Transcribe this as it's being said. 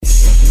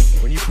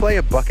play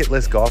a bucket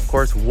list golf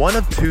course, one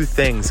of two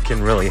things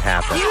can really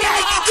happen.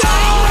 Let's go!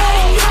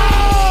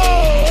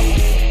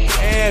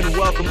 And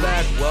welcome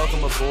back.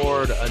 Welcome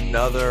aboard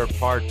another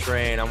Part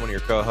Train. I'm one of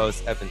your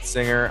co-hosts, Evan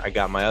Singer. I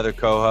got my other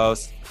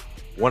co-host,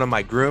 one of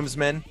my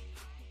groomsmen,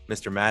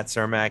 Mr. Matt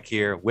Cermak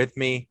here with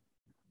me.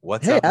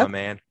 What's up, my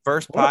man?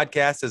 First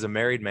podcast as a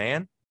married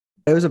man.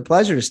 It was a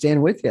pleasure to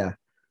stand with you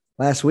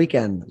last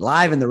weekend,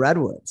 live in the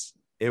Redwoods.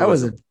 That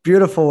was a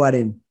beautiful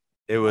wedding.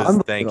 It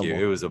was, thank you.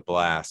 It was a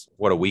blast.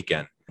 What a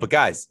weekend. But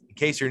guys, in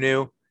case you're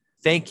new,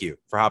 thank you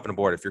for hopping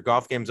aboard. If your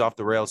golf game's off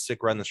the rails,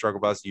 sick riding the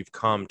struggle bus, you've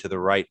come to the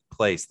right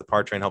place. The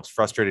Part Train helps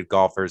frustrated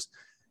golfers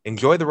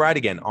enjoy the ride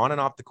again on and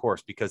off the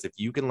course, because if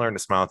you can learn to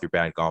smile through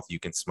bad golf, you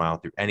can smile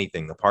through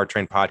anything. The Part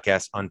Train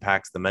podcast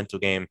unpacks the mental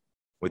game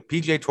with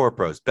PGA Tour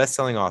pros,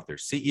 best-selling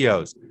authors,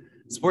 CEOs,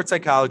 sports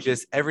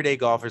psychologists, everyday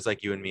golfers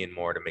like you and me, and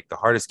more, to make the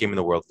hardest game in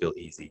the world feel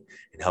easy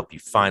and help you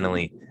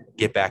finally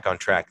get back on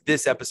track.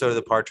 This episode of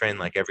the Part Train,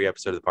 like every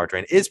episode of the Part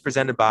Train, is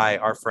presented by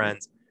our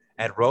friends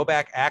at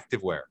Rhoback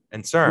Activewear.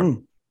 And sir,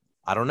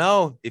 I don't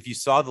know if you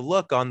saw the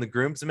look on the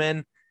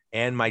groomsmen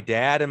and my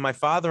dad and my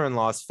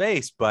father-in-law's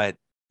face, but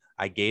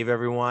I gave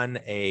everyone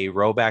a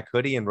Rhoback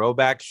hoodie and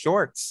Rhoback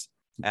shorts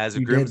as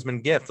a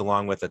groomsman gift,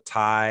 along with a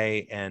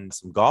tie and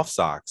some golf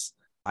socks.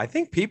 I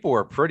think people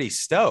were pretty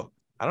stoked.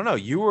 I don't know.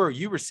 You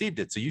received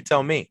it, so you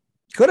tell me.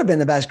 Could have been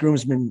the best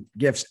groomsman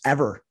gifts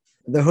ever.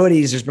 The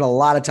hoodies, there's been a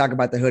lot of talk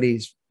about the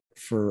hoodies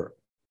for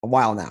a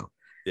while now.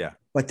 Yeah.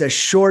 But the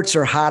shorts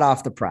are hot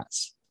off the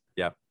press.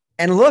 Yep.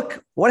 And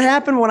look what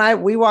happened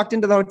when we walked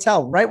into the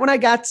hotel. Right when I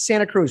got to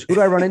Santa Cruz, who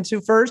do I run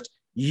into first?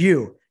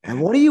 You.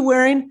 And what are you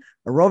wearing?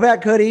 A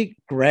Rhoback hoodie,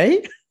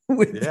 gray,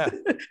 with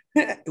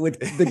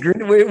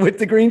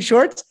the green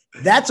shorts.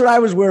 That's what I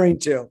was wearing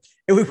too.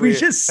 We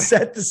just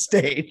set the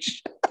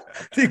stage.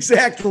 The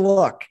exact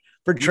look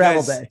for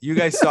travel day. You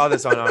guys saw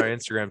this on our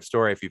Instagram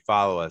story if you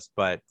follow us,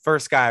 but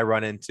first guy I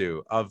run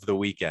into of the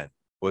weekend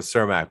was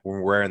Cermak.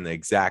 We're wearing the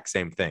exact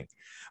same thing.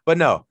 But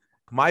no,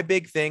 my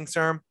big thing,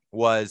 Cerm,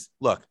 was,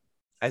 look,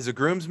 as a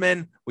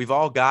groomsman, we've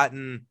all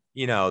gotten,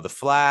 the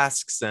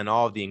flasks and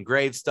all of the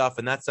engraved stuff,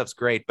 and that stuff's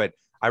great, but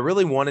I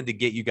really wanted to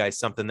get you guys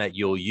something that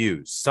you'll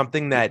use,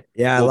 something that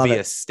will be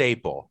a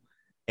staple.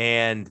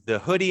 And the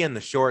hoodie and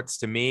the shorts,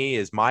 to me,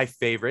 is my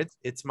favorite.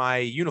 It's my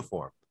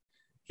uniform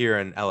here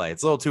in LA.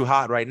 It's a little too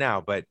hot right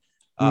now, but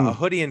a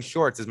hoodie and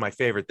shorts is my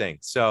favorite thing.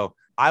 So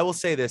I will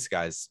say this,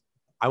 guys.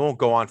 I won't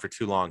go on for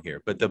too long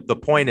here, but the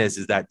point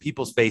is that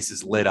people's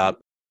faces lit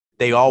up.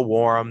 They all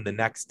wore them the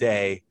next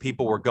day.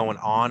 People were going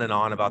on and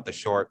on about the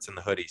shorts and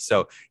the hoodies.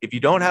 So if you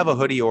don't have a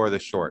hoodie or the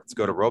shorts,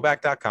 go to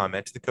Rhoback.com,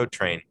 enter the code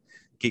TRAIN,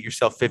 get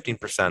yourself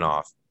 15%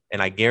 off.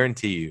 And I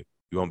guarantee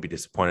you won't be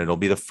disappointed. It'll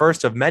be the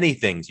first of many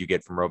things you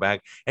get from Rhoback.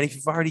 And if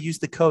you've already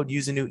used the code,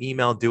 use a new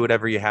email, do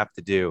whatever you have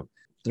to do.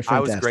 I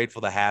was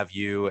grateful to have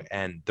you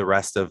and the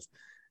rest of,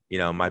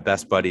 my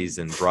best buddies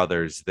and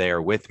brothers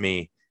there with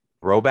me.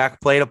 Rhoback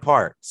played a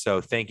part.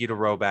 So thank you to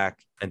Rhoback,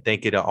 and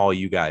thank you to all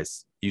you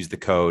guys. Use the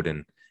code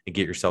and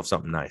get yourself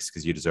something nice,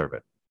 because you deserve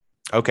it.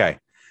 Okay.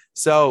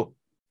 So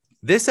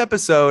this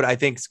episode, I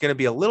think, is going to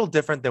be a little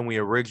different than we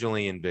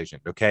originally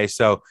envisioned. Okay.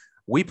 So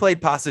we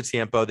played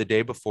Pasatiempo the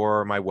day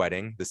before my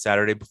wedding, the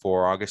Saturday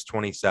before, August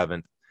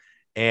 27th.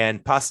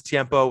 And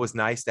Pasatiempo was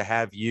nice to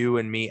have you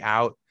and me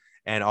out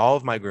and all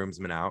of my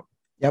groomsmen out.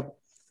 Yep.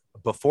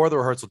 Before the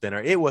rehearsal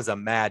dinner, it was a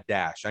mad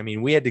dash. I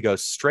mean, we had to go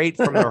straight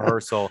from the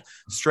rehearsal,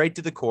 straight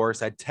to the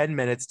course, had 10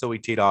 minutes till we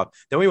teed off.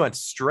 Then we went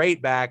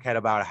straight back, had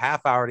about a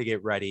half hour to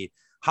get ready,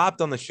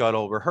 hopped on the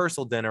shuttle,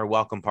 rehearsal dinner,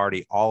 welcome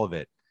party, all of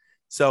it.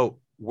 So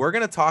we're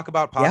going to talk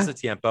about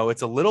Pasatiempo.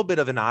 It's a little bit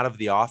of an out of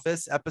the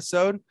office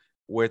episode,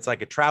 where it's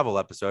like a travel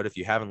episode. If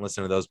you haven't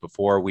listened to those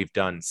before, we've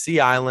done Sea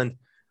Island,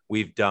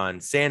 we've done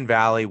Sand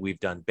Valley, we've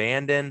done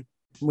Bandon.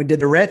 We did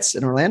the Ritz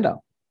in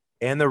Orlando.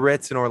 And the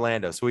Ritz in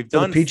Orlando. So we've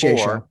done PGA 4.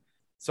 Show.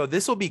 So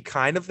this will be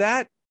kind of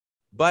that.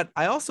 But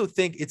I also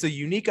think it's a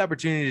unique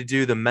opportunity to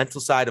do the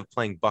mental side of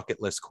playing bucket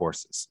list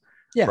courses.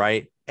 Yeah.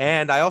 Right.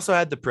 And I also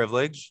had the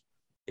privilege.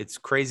 It's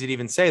crazy to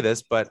even say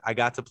this, but I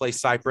got to play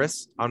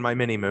Cypress on my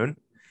mini moon.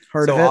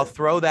 So I'll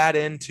throw that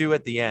in too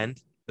at the end.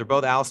 They're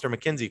both Alistair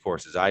McKenzie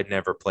courses. I'd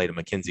never played a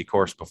McKenzie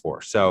course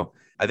before. So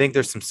I think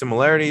there's some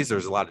similarities.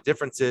 There's a lot of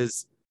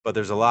differences, but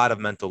there's a lot of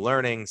mental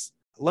learnings.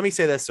 Let me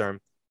say this, sir.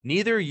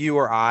 Neither you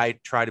or I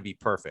try to be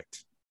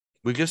perfect.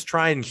 We just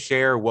try and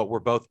share what we're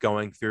both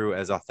going through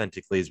as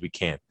authentically as we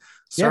can.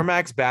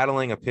 Cermak's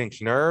battling a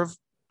pinched nerve.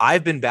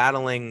 I've been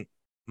battling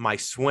my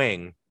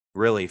swing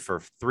really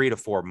for 3 to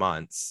 4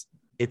 months.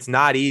 It's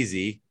not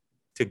easy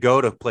to go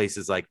to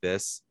places like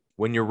this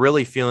when you're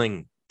really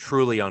feeling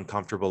truly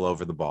uncomfortable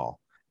over the ball.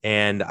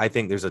 And I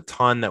think there's a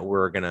ton that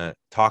we're going to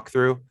talk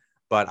through,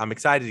 but I'm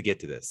excited to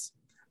get to this.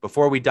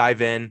 Before we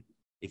dive in,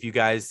 if you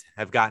guys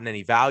have gotten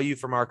any value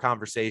from our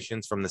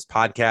conversations, from this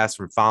podcast,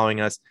 from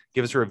following us,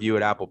 give us a review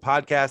at Apple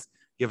Podcasts.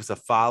 Give us a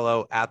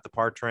follow at the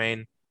Part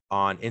Train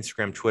on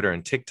Instagram, Twitter,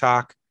 and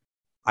TikTok.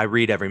 I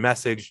read every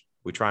message.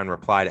 We try and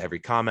reply to every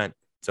comment.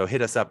 So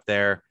hit us up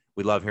there.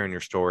 We love hearing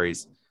your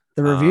stories.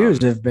 The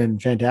reviews have been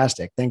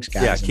fantastic. Thanks,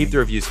 guys. Yeah, keep the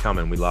reviews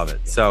coming. We love it.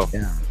 So,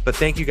 yeah. But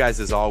thank you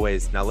guys as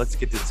always. Now let's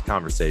get to this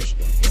conversation.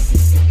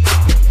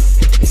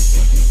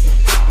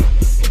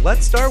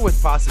 Let's start with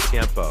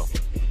Pasatiempo.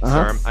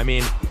 I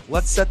mean,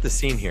 let's set the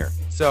scene here.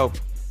 So,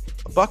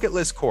 a bucket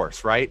list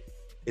course, right?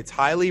 It's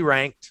highly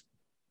ranked,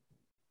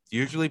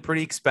 usually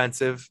pretty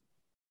expensive,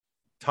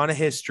 ton of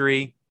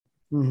history.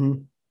 Mm-hmm.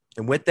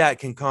 And with that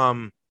can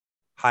come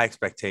high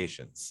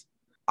expectations.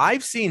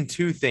 I've seen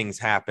two things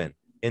happen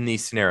in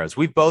these scenarios.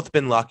 We've both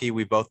been lucky.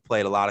 We both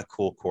played a lot of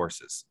cool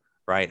courses,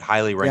 right?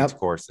 Highly ranked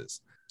courses,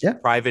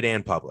 private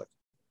and public.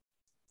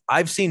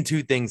 I've seen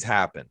two things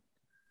happen.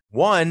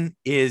 One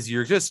is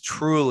you're just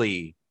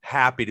truly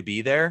happy to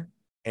be there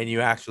and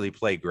you actually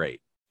play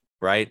great,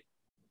 right?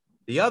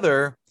 The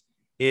other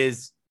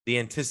is the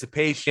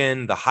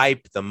anticipation, the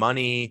hype, the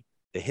money,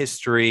 the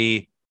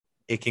history.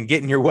 It can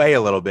get in your way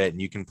a little bit and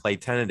you can play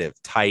tentative,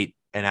 tight,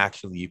 and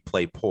actually you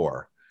play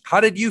poor. How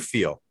did you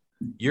feel?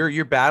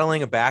 You're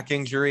battling a back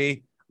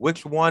injury.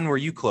 Which one were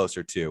you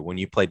closer to when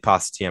you played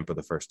Pasatiempo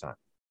the first time?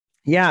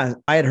 Yeah,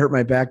 I had hurt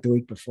my back the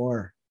week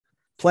before.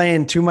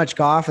 Playing too much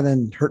golf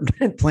and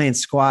then playing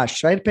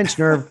squash. So I had a pinched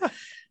nerve.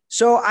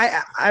 So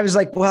I was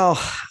like, well,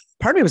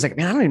 part of me was like,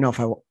 man, I don't even know if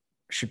I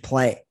should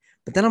play.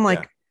 But then I'm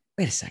like,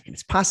 wait a second,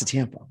 it's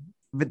Pasatiempo.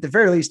 But at the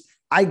very least,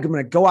 I'm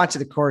going to go out to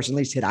the course and at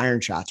least hit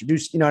iron shots or do,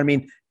 you know what I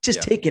mean?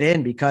 Just take it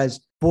in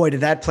because boy, did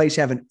that place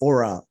have an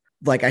aura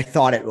like I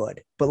thought it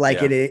would. But like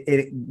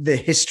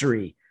the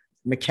history,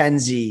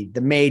 Mackenzie, the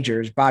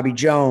majors, Bobby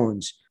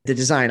Jones, the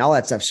design, all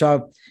that stuff.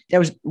 So I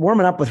was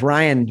warming up with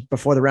Ryan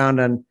before the round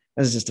and it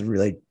was just a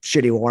really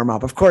shitty warm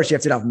up. Of course, you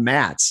have to have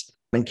mats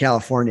in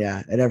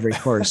California at every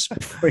course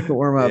before you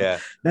warm up. Yeah.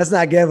 That's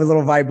not good with a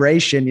little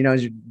vibration, you know,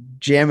 as you're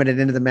jamming it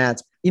into the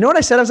mats. You know what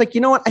I said? I was like,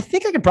 you know what? I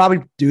think I could probably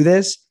do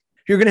this.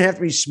 You're going to have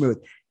to be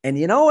smooth. And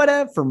you know what,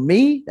 Ev? For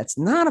me, that's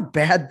not a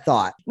bad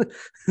thought.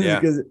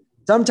 Because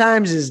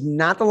sometimes is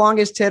not the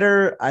longest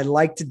hitter. I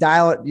like to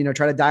dial it, you know,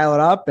 try to dial it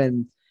up.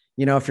 And,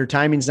 you know, if your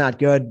timing's not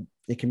good,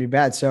 it can be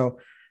bad. So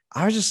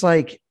I was just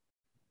like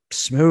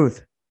smooth,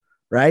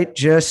 right?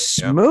 Just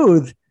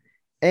smooth.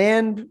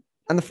 And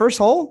on the first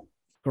hole,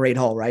 great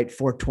hole, right?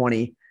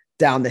 420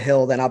 down the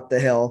hill, then up the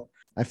hill.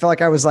 I felt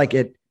like I was like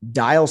at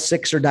dial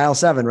 6 or dial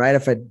 7, right?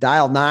 If I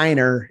dial 9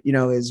 or, you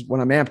know, is when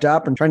I'm amped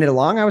up and trying to hit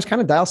along, I was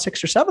kind of dial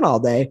 6 or 7 all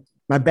day.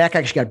 My back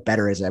actually got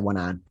better as I went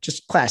on.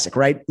 Just classic,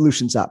 right?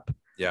 Loosens up.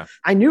 Yeah.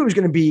 I knew it was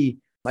going to be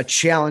a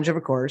challenge of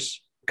a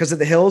course because of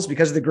the hills,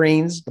 because of the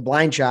greens, the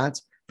blind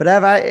shots. But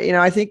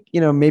I think,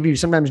 you know, maybe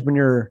sometimes when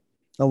you're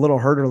a little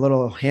hurt or a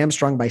little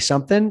hamstrung by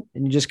something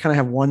and you just kind of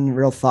have one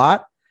real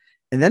thought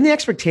and then the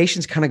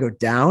expectations kind of go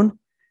down.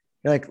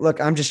 You're like, look,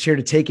 I'm just here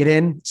to take it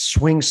in,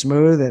 swing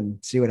smooth and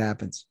see what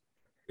happens.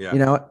 Yeah. You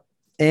know,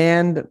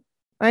 and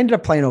I ended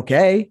up playing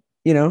okay,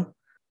 you know,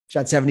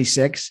 shot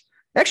 76.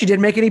 I actually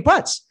didn't make any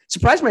putts.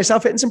 Surprised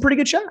myself hitting some pretty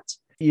good shots.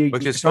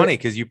 Which is funny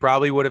because you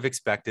probably would have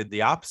expected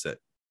the opposite,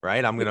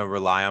 right? I'm going to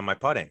rely on my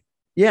putting.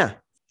 Yeah.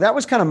 That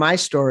was kind of my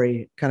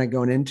story kind of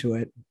going into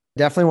it.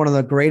 Definitely one of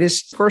the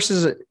greatest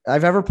courses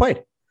I've ever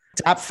played.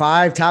 Top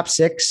 5, top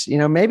 6, you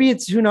know, maybe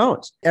it's, who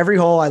knows? Every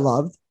hole I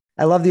loved.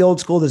 I love the old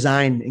school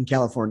design in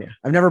California.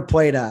 I've never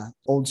played a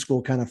old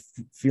school kind of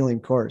feeling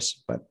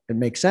course, but it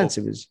makes sense.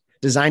 It was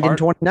designed in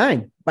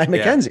 29 by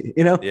Mackenzie,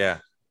 you know? Yeah.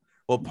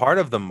 Well, part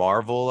of the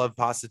marvel of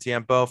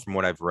Pasatiempo, from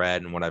what I've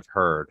read and what I've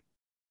heard,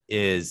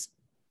 is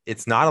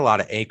it's not a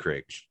lot of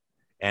acreage.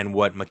 And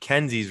what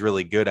Mackenzie's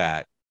really good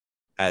at,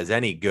 as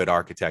any good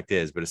architect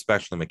is, but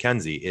especially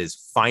Mackenzie,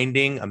 is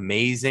finding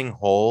amazing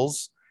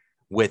holes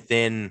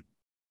within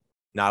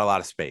not a lot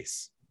of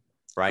space.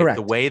 Right. Correct.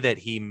 The way that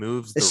he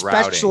moves the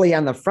especially routing.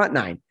 On the front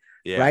 9.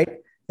 Yeah. Right.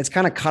 It's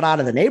kind of cut out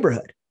of the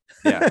neighborhood.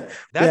 Yeah.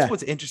 That's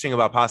what's interesting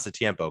about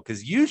Pasatiempo.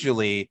 Because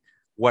usually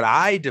what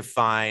I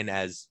define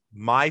as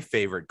my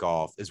favorite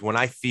golf is when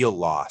I feel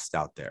lost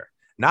out there,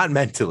 not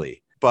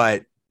mentally,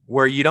 but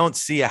where you don't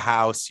see a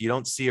house, you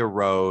don't see a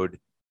road,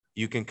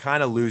 you can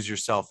kind of lose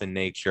yourself in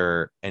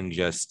nature and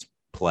just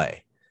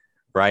play.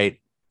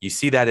 Right. You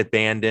see that at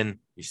Bandon,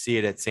 you see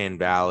it at Sand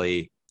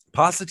Valley.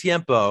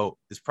 Pasatiempo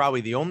is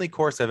probably the only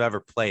course I've ever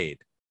played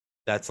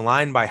that's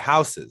lined by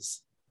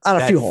houses.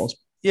 On a few holes.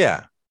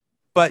 Yeah.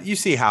 But you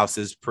see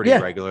houses pretty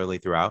regularly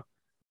throughout.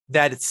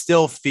 That it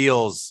still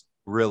feels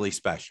really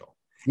special.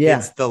 Yeah.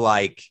 It's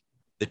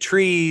the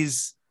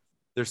trees.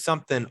 There's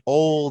something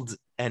old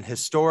and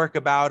historic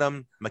about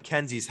them.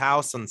 Mackenzie's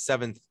house on the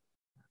 7th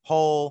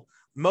hole.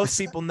 Most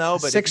people know,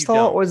 but 6th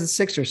hole, was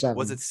it 6th or 7th?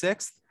 Was it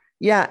 6th?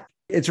 Yeah.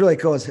 It's really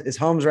cool. His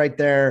home's right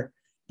there.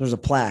 There's a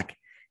plaque.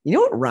 You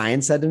know what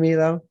Ryan said to me,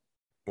 though?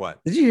 What?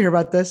 Did you hear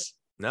about this?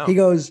 No. He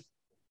goes,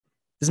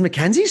 does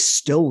Mackenzie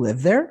still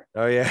live there?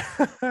 Oh, yeah.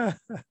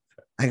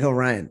 I go,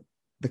 Ryan,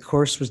 the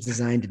course was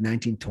designed in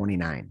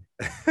 1929.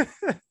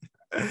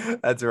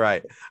 That's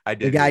right. I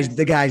did.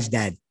 The guy's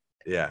dead.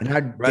 Yeah.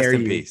 And Rest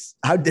in peace.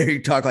 How dare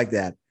you talk like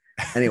that?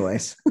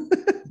 Anyways,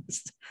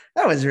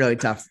 that was really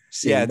tough.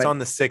 Yeah, it's on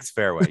the 6th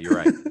fairway. You're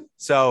right.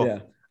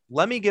 So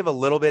let me give a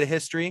little bit of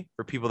history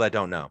for people that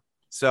don't know.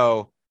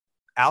 So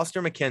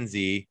Alister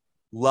MacKenzie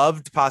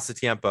loved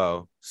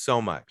Pasatiempo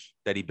so much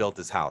that he built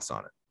his house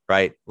on it,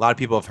 right? A lot of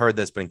people have heard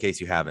this, but in case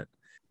you haven't,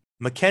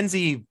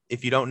 Mackenzie,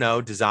 if you don't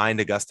know, designed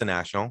Augusta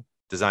National,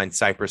 designed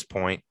Cypress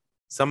Point,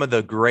 some of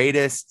the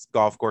greatest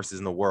golf courses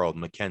in the world,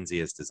 Mackenzie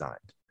has designed,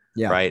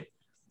 right?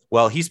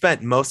 Well, he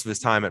spent most of his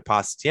time at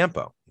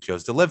Pasatiempo. He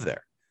chose to live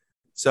there.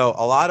 So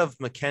a lot of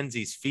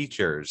Mackenzie's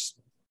features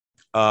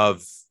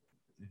of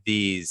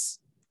these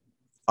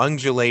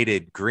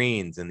undulated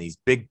greens and these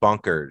big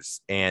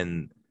bunkers,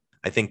 and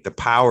I think the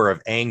power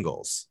of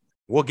angles,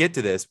 we'll get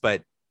to this,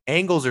 but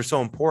angles are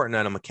so important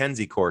on a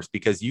Mackenzie course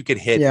because you could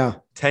hit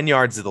 10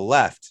 yards to the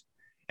left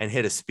and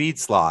hit a speed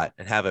slot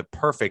and have a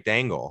perfect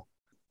angle.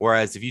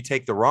 Whereas if you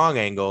take the wrong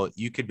angle,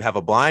 you could have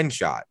a blind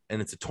shot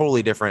and it's a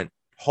totally different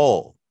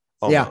hole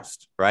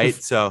almost, right?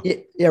 So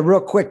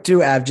real quick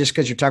too, Av, just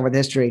because you're talking about the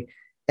history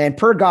and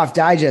per Golf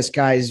Digest,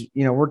 guys,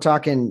 we're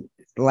talking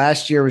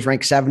last year was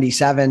ranked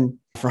 77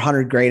 for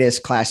 100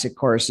 greatest classic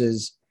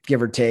courses,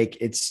 give or take.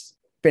 It's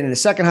been in the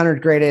second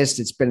 100 greatest.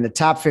 It's been in the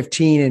top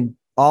 15 in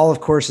all of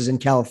courses in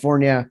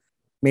California,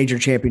 major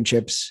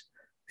championships,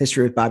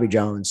 history with Bobby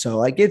Jones. So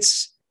like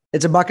it's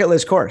a bucket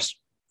list course.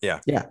 Yeah.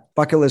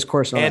 Bucket list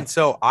course. And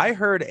so I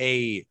heard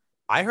a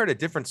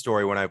different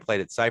story when I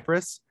played at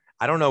Cypress.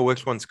 I don't know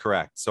which one's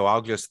correct. So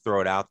I'll just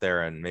throw it out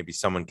there and maybe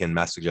someone can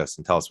message us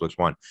and tell us which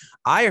one.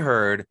 I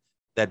heard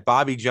that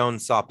Bobby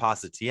Jones saw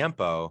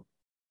Pasatiempo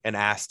and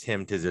asked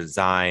him to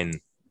design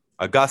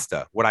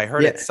Augusta. What I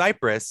heard at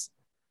Cypress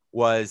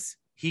was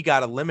he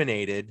got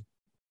eliminated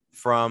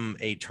from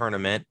a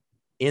tournament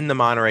in the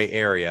Monterey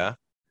area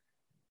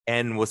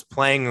and was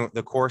playing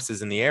the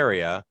courses in the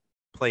area,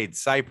 played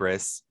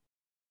Cypress,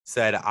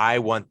 said,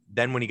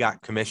 then when he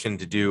got commissioned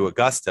to do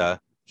Augusta,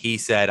 he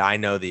said, I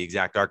know the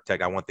exact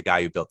architect. I want the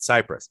guy who built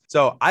Cypress.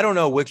 So I don't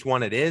know which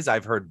one it is.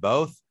 I've heard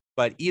both,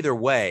 but either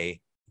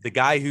way, the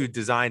guy who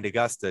designed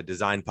Augusta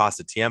designed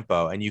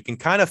Pasatiempo, and you can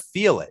kind of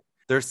feel it.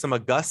 There's some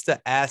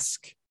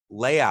Augusta-esque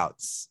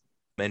layouts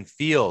and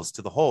feels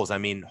to the holes. I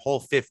mean, hole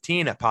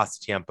 15 at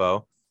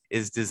Pasatiempo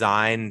is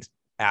designed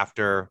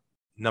after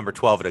number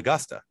 12 at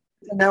Augusta.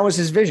 And that was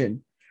his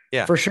vision.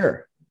 Yeah, for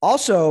sure.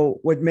 Also,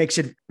 what makes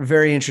it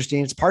very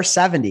interesting, it's par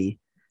 70,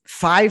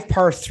 5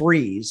 par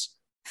 3s,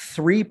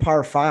 3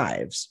 par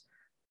 5s,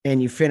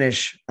 and you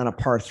finish on a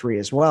par 3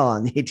 as well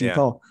on the 18th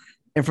hole.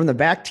 And from the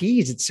back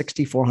tees, it's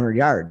 6,400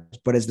 yards.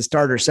 But as the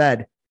starter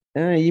said,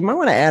 you might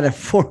want to add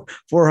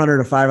 400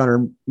 to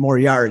 500 more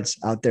yards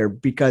out there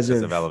because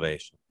of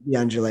elevation, the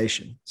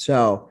undulation.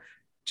 So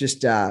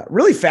just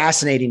really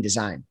fascinating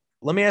design.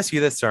 Let me ask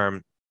you this,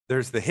 Serm.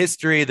 There's the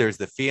history, there's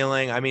the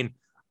feeling. I mean,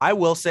 I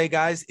will say,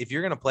 guys, if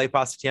you're going to play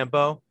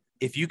Pasatiempo,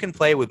 if you can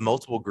play with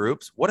multiple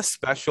groups, what a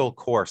special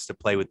course to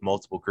play with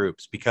multiple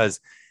groups, because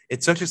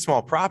it's such a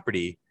small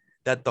property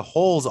that the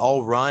holes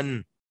all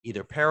run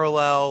either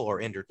parallel or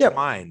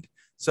intertwined.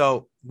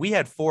 So we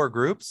had 4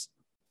 groups.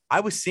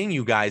 I was seeing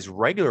you guys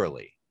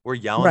regularly. We're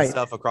yelling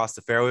stuff across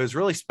the fairway. It was a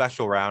really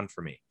special round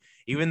for me.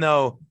 Even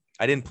though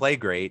I didn't play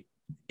great,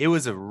 it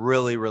was a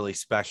really, really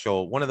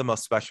special, one of the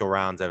most special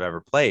rounds I've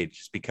ever played,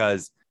 just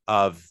because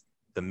of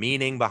the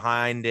meaning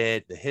behind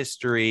it, the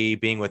history,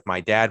 being with my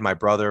dad, my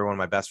brother, one of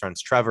my best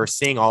friends, Trevor,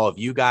 seeing all of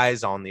you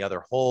guys on the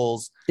other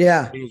holes.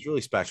 Yeah. It was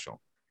really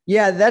special.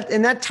 Yeah.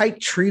 That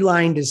tight tree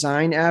line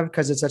design, Ev,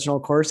 because it's such an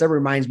old course, that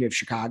reminds me of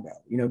Chicago,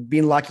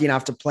 being lucky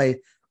enough to play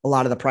a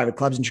lot of the private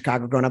clubs in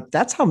Chicago growing up.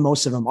 That's how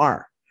most of them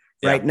are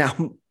right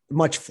now,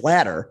 much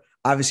flatter,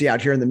 obviously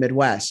out here in the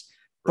Midwest,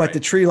 but the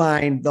tree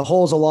line, the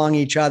holes along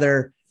each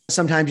other.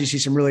 Sometimes you see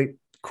some really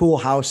cool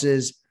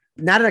houses,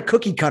 not in a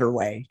cookie cutter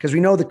way, because we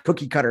know the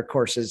cookie cutter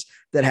courses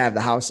that have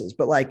the houses,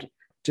 but like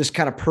just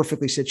kind of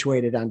perfectly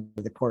situated on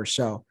the course.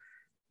 So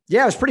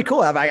yeah, it was pretty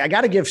cool. I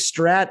got to give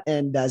Strat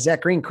and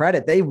Zach Green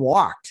credit. They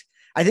walked.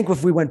 I think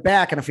if we went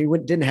back and if we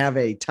didn't have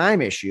a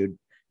time issue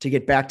to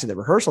get back to the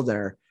rehearsal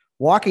dinner,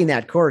 walking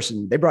that course,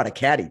 and they brought a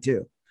caddy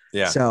too.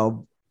 Yeah.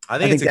 So I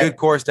think it's a good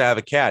course to have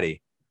a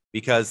caddy,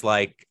 because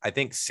like, I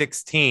think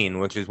 16,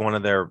 which is one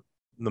of the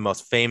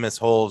most famous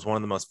holes, one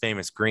of the most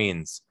famous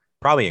greens,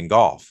 probably in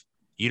golf,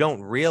 you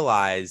don't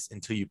realize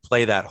until you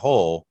play that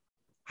hole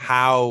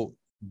how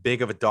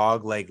big of a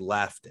dog leg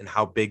left and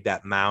how big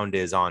that mound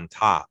is on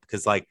top.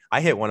 Cause like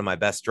I hit one of my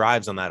best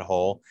drives on that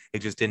hole. It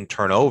just didn't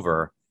turn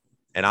over,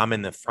 and I'm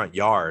in the front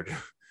yard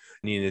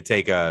needing to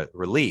take a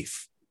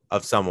relief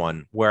of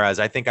someone. Whereas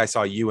I think I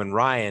saw you and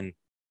Ryan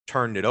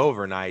turned it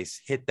over nice,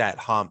 hit that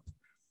hump,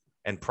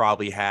 and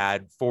probably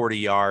had 40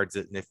 yards,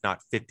 if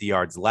not 50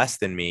 yards less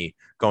than me,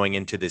 going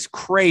into this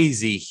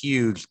crazy,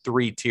 huge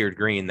 3-tiered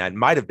green that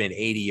might have been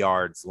 80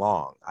 yards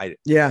long. I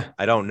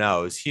don't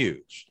know. It was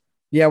huge.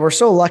 Yeah, we're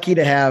so lucky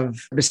to have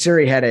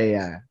Basiri had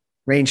a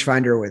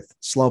rangefinder with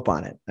slope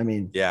on it. I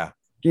mean, yeah.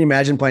 Can you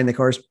imagine playing the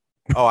course?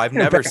 Oh, I've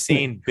never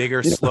seen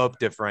bigger slope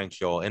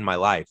differential in my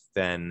life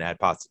than at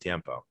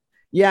Pasatiempo.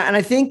 Yeah, and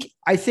I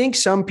think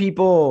some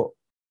people,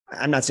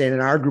 I'm not saying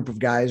in our group of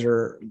guys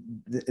or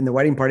in the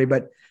wedding party,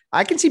 but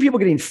I can see people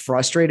getting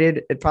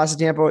frustrated at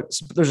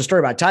Pasatiempo. There's a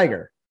story about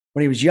Tiger.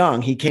 When he was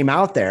young, he came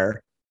out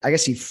there. I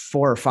guess he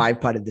 4 or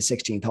 5 putted the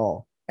 16th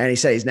hole and he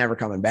said he's never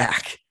coming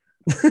back.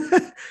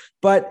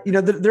 But,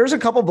 there's a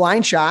couple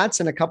blind shots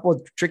and a couple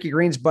of tricky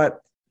greens, but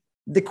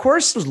the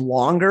course was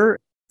longer.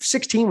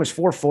 16 was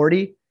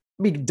 440,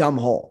 big dumb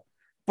hole,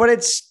 but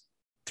it's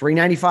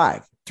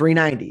 395,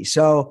 390.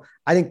 So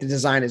I think the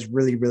design is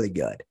really, really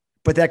good,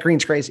 but that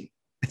green's crazy.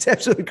 It's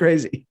absolutely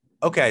crazy.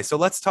 Okay. So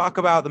let's talk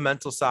about the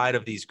mental side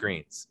of these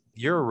greens.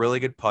 You're a really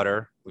good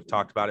putter. We've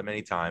talked about it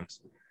many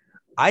times.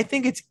 I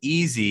think it's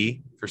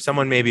easy for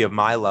someone maybe of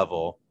my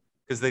level,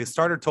 because the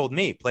starter told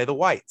me, play the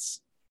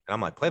whites. And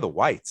I'm like, play the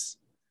whites.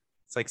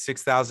 It's like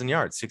 6,000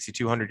 yards,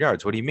 6,200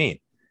 yards. What do you mean?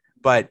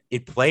 But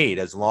it played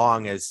as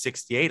long as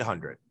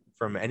 6,800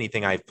 from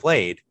anything I've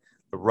played.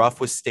 The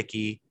rough was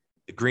sticky.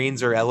 The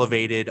greens are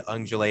elevated,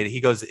 undulated. He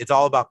goes, it's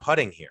all about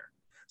putting here.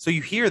 So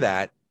you hear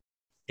that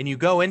and you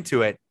go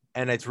into it,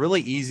 and it's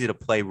really easy to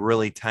play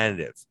really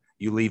tentative.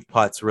 You leave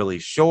putts really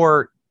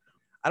short.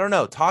 I don't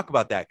know. Talk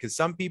about that, because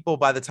some people,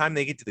 by the time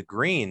they get to the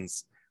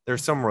greens,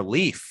 there's some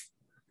relief,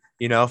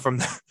 from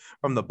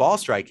the ball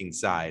striking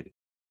side.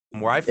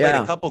 Where I've played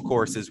a couple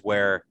courses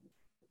where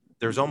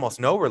there's almost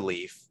no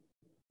relief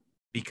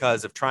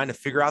because of trying to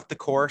figure out the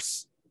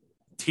course,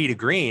 tee to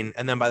green.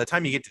 And then by the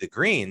time you get to the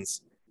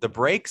greens, the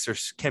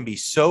breaks can be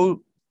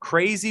so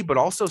crazy, but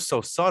also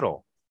so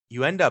subtle.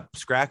 You end up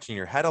scratching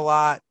your head a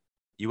lot.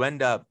 You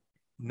end up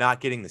not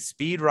getting the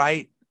speed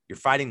right. You're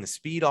fighting the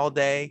speed all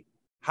day.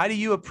 How do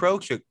you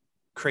approach a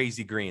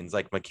crazy greens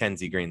like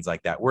Mackenzie greens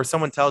like that, where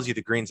someone tells you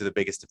the greens are the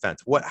biggest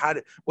defense?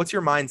 What's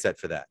your mindset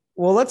for that?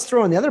 Well, let's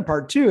throw in the other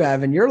part too,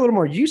 Evan. You're a little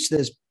more used to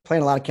this,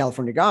 playing a lot of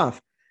California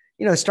golf.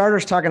 The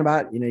starter's talking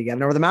about, you got to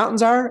know where the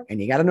mountains are and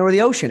you got to know where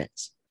the ocean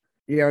is.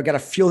 You got to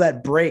feel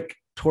that break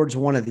towards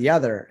one or the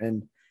other.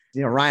 And,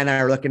 Ryan and I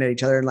are looking at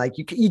each other and like,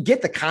 you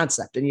get the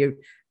concept, and you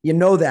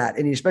know that,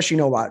 and you especially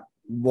know about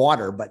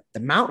water, but the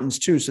mountains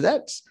too. So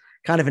that's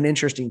kind of an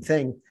interesting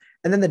thing.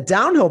 And then the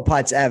downhill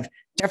putts, Ev,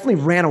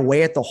 definitely ran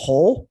away at the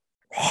hole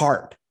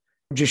hard,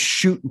 just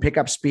shoot and pick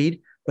up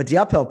speed. But the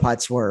uphill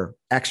putts were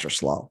extra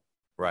slow.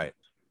 Right.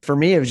 For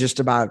me, it was just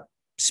about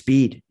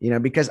speed,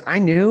 because I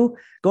knew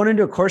going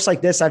into a course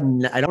like this, I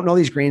don't know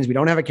these greens. We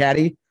don't have a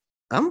caddy.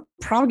 I'm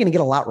probably going to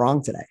get a lot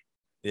wrong today.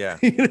 Yeah.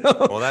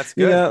 Well, that's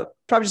good.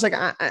 Probably just like,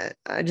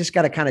 I just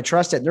got to kind of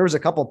trust it. And there was a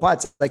couple of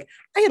putts. Like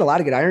I had a lot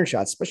of good iron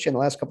shots, especially in the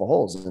last couple of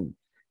holes. And,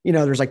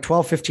 there's like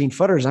 12, 15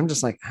 footers. I'm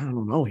just like, I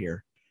don't know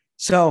here.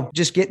 So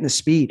just getting the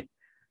speed.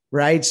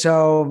 Right.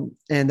 So,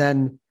 and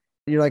then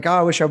you're like, oh,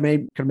 I wish I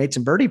could have made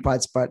some birdie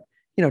putts, but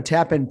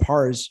tap in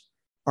pars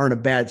aren't a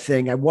bad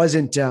thing. I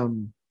wasn't,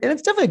 and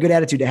it's definitely a good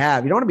attitude to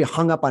have. You don't want to be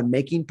hung up on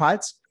making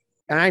putts.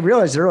 And I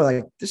realized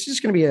earlier, like, this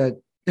is going to be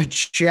a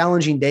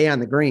challenging day on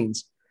the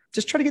greens.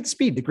 Just try to get the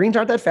speed. The greens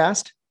aren't that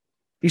fast.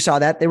 You saw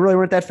that. They really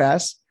weren't that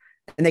fast,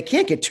 and they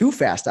can't get too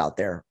fast out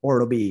there or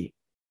it'll be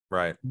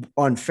right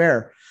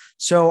unfair.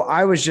 So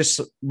I was just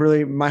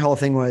really, my whole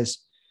thing was,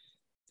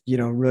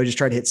 really just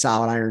try to hit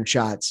solid iron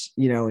shots,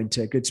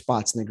 into good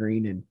spots in the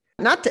green, and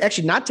not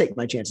take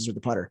my chances with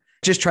the putter.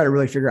 Just try to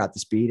really figure out the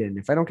speed. And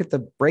if I don't get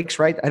the breaks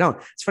right, I don't.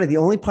 It's funny. The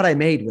only putt I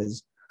made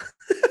was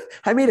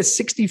I made a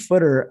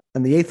 60-footer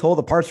on the 8th hole,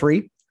 the par 3.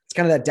 It's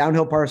kind of that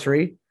downhill par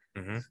 3.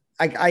 Mm-hmm.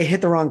 I hit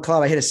the wrong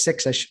club. I hit a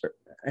 6. I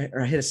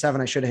hit a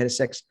 7. I should have hit a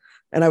 6.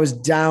 And I was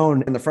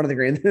down in the front of the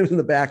green, in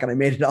the back, and I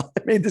made it all.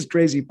 I made this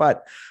crazy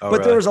putt. But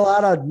really? There was a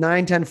lot of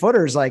 9, 10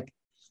 footers, like,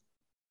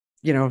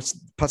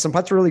 some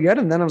putts were really good.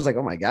 And then I was like,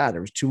 oh my God,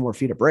 there was 2 more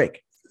feet of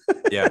break.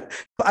 Yeah.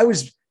 I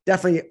was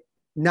definitely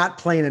not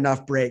playing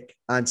enough break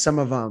on some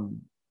of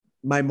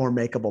my more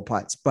makeable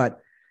putts, but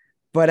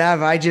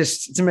Ev,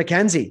 it's a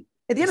Mackenzie.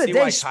 At the end of the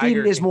day, speed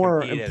is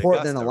more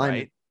important than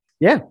alignment.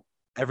 Right? Yeah.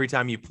 Every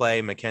time you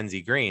play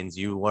Mackenzie greens,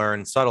 you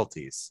learn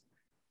subtleties.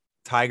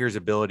 Tiger's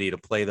ability to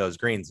play those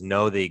greens,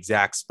 know the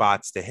exact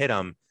spots to hit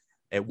them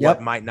at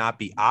what might not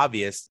be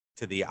obvious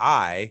to the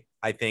eye.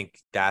 I think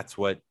that's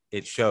what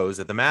it shows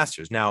at the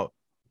Masters. Now,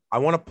 I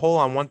want to pull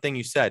on one thing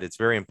you said. It's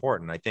very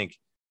important. I think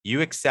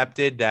you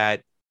accepted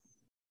that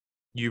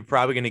you're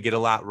probably going to get a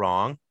lot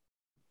wrong,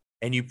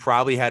 and you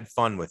probably had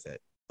fun with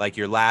it. Like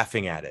you're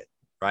laughing at it,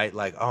 right?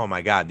 Like, oh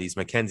my God, these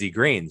Mackenzie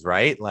greens,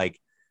 right? Like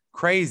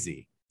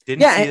crazy.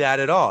 Didn't see that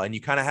at all. And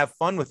you kind of have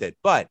fun with it.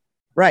 But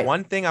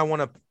one thing I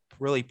want to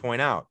really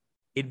point out,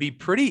 it'd be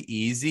pretty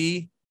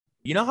easy.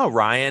 You know how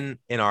Ryan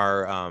in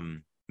our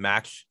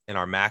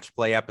match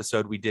play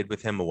episode we did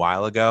with him a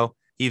while ago,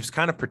 he was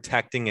kind of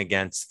protecting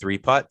against 3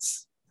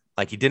 putts.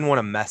 Like he didn't want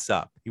to mess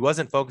up. He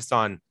wasn't focused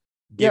on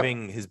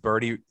giving his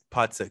birdie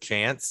putts a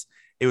chance.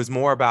 It was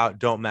more about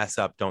don't mess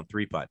up, don't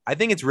 3-putt. I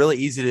think it's really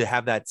easy to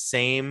have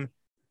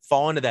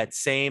fall into that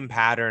same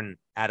pattern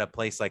at a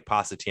place like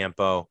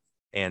Pasatiempo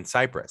and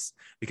Cypress,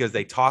 because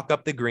they talk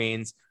up the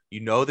greens.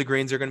 The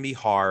greens are going to be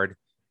hard.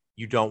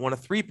 You don't want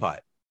to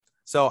 3-putt.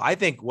 So I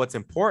think what's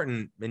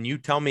important, and you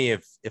tell me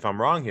if I'm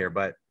wrong here,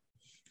 but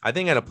I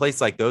think at a place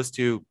like those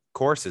 2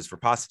 courses for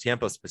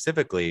Pasatiempo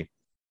specifically,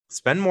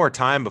 spend more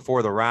time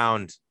before the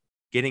round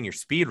getting your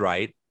speed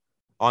right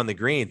on the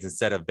greens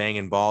instead of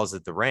banging balls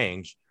at the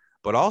range,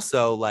 but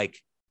also like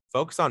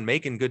focus on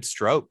making good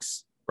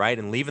strokes, right?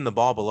 And leaving the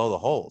ball below the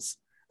holes.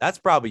 that's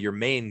probably your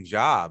main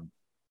job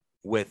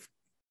with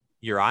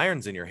your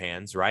irons in your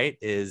hands, right?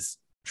 Is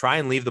try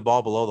and leave the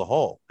ball below the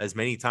hole as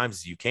many times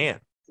as you can.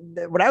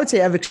 What I would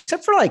say, Ev,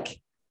 except for like,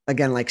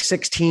 again, like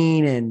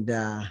 16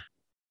 and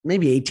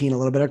maybe 18 a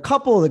little bit, a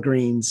couple of the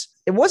greens,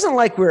 it wasn't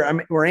like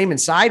we're aiming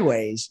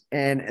sideways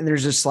and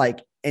there's just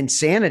like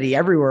insanity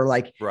everywhere.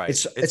 Like right.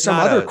 It's some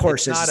other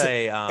courses.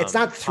 It's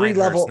not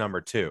 3-level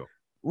number 2.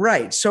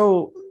 Right.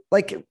 So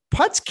like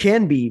putts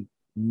can be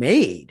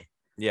made.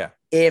 Yeah.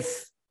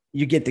 If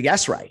you get the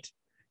guess right,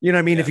 you know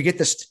what I mean? Yeah. If you get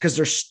this,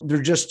 because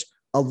they're just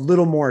a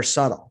little more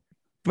subtle.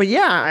 But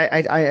yeah,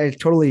 I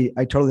totally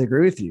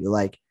agree with you.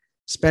 Like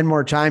spend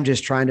more time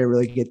just trying to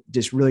really get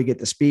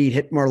the speed,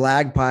 hit more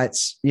lag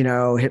putts,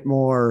 hit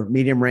more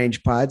medium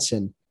range putts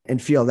and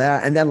feel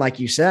that. And then, like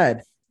you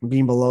said,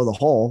 being below the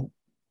hole,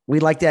 we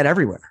like that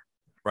everywhere.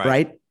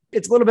 Right.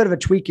 It's a little bit of a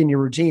tweak in your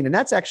routine. And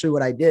that's actually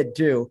what I did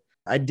too.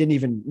 I didn't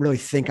even really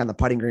think on the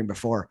putting green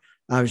before.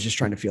 I was just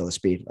trying to feel the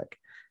speed. Like,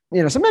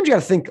 sometimes you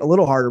got to think a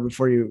little harder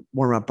before you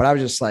warm up, but I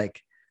was just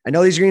like, I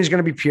know these greens are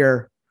going to be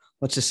pure.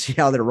 Let's just see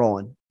how they're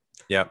rolling.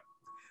 Yeah.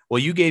 Well,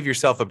 you gave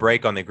yourself a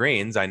break on the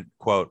greens. I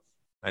know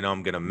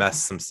I'm going to mess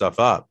some stuff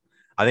up.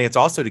 I think it's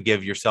also to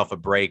give yourself a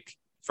break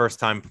first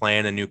time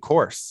playing a new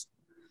course,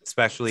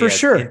 especially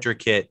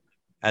intricate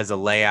as a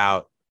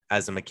layout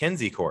as a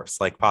Mackenzie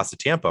course like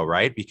Pasatiempo,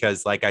 right?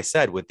 Because like I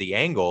said, with the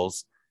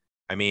angles,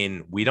 I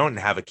mean, we don't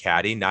have a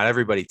caddy. Not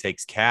everybody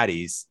takes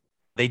caddies.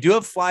 They do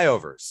have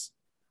flyovers,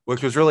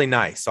 which was really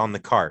nice on the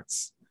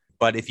carts.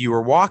 But if you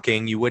were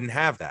walking, you wouldn't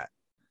have that.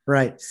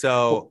 Right.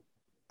 So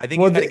I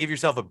think you got to give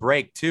yourself a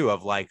break too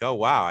of like, oh,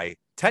 wow, I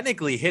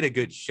technically hit a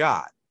good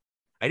shot.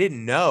 I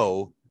didn't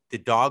know the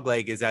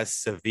dogleg is as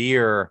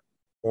severe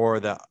or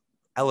the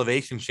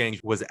elevation change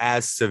was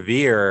as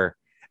severe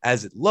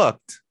as it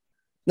looked.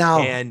 Now,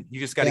 and you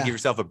just got to give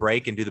yourself a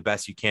break and do the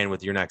best you can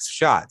with your next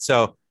shot.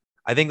 So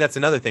I think that's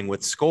another thing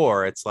with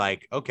score. It's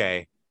like,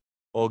 okay,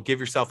 well, give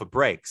yourself a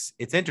break.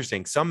 It's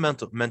interesting. Some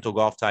mental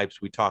golf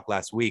types, we talked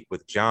last week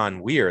with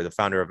John Weir, the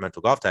founder of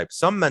Mental Golf Types.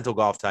 Some mental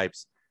golf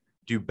types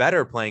do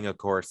better playing a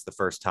course the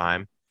first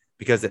time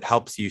because it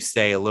helps you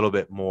stay a little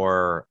bit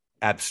more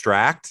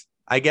abstract,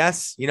 I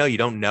guess. You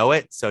don't know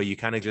it. So you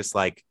kind of just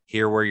like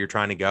hear where you're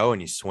trying to go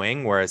and you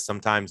swing. Whereas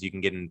sometimes you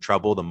can get in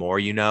trouble. The more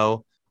you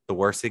know, the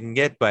worse it can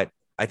get. But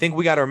I think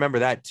we got to remember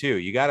that too.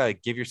 You got to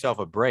give yourself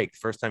a break the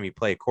first time you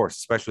play a course,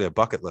 especially a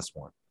bucket list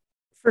one.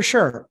 For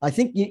sure. I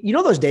think,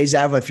 those days,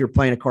 Av, if you're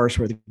playing a course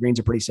where the greens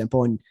are pretty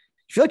simple and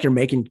you feel like you're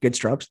making good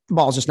strokes, the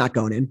ball's just not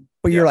going in,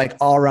 but you're like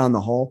all around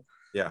the hole.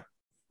 Yeah.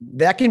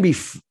 That can be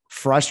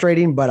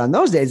frustrating. But on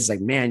those days, it's like,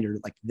 man, you're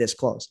like this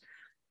close.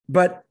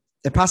 But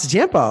at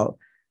Pasatiempo,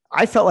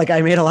 I felt like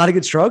I made a lot of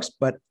good strokes,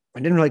 but I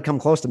didn't really come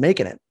close to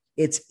making it.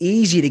 It's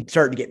easy to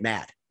start to get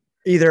mad.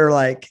 Either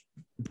like,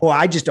 boy,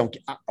 I just don't,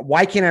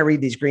 why can't I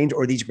read these greens,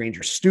 or these greens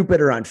are stupid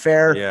or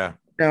unfair? Yeah.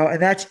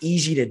 And that's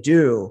easy to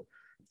do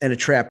in a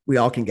trap we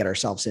all can get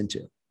ourselves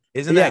into.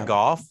 Isn't that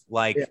golf?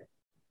 Like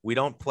we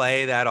don't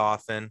play that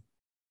often.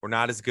 We're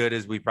not as good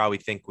as we probably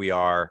think we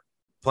are.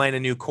 Playing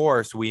a new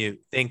course, we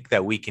think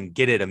that we can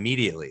get it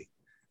immediately,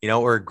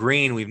 or a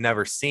green we've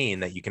never seen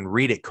that you can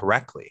read it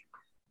correctly.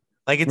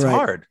 Like it's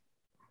hard.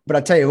 But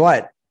I'll tell you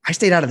what, I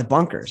stayed out of the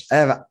bunkers.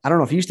 I don't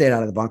know if you stayed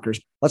out of the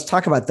bunkers. Let's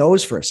talk about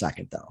those for a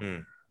second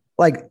though.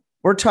 Like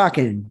we're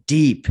talking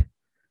deep,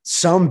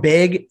 some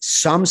big,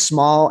 some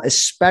small,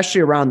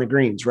 especially around the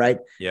greens, right?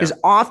 Because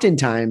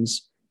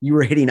oftentimes you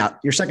were hitting up,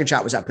 your second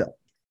shot was uphill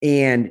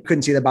and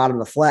couldn't see the bottom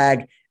of the flag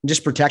and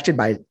just protected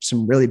by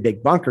some really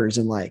big bunkers.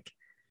 And like,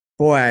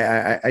 boy,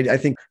 I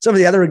think some of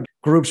the other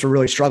groups were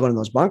really struggling in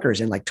those bunkers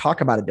and like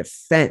talk about a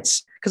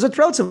defense because it's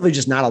relatively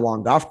just not a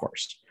long golf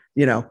course,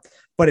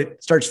 but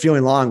it starts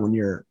feeling long when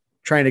you're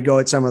trying to go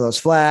at some of those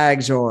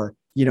flags or,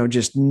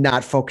 just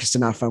not focused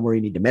enough on where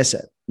you need to miss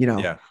it.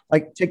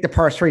 Like take the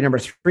par 3, number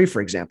 3,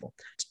 for example,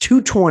 it's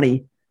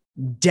 220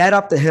 dead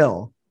up the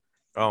hill.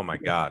 Oh my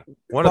God.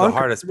 One of the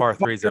hardest par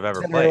 3s I've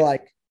ever played.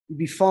 Like you'd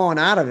be falling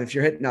out of if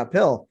you're hitting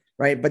uphill.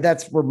 Right. But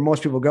that's where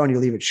most people go and you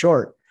leave it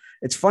short.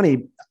 It's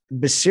funny.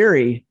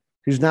 Basiri,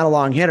 who's not a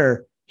long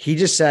hitter, he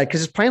just said,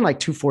 cause it's playing like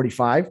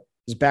 245,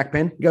 his back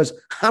pin. He goes,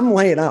 I'm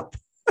laying up.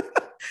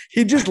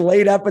 He just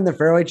laid up in the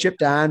fairway,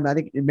 chipped on. I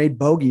think it made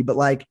bogey, but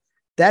like,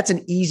 that's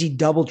an easy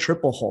double,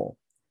 triple hole.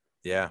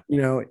 Yeah.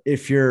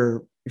 If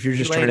you're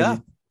just trying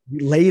to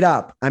laid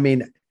up. I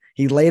mean,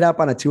 he laid up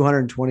on a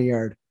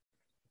 220-yard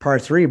par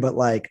 3, but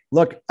like,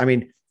 look, I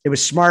mean, it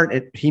was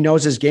smart. He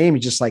knows his game.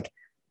 He's just like,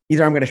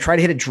 either I'm going to try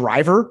to hit a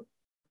driver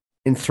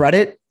and thread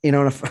it,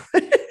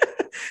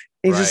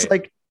 he's just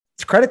like,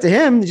 it's credit to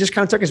him. He just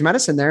kind of took his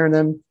medicine there. And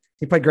then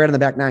he played great on the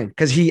back 9.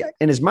 Cause he,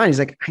 in his mind, he's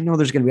like, I know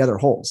there's going to be other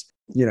holes,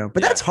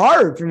 but that's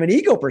hard from an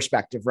ego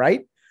perspective,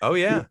 right? Oh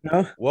yeah.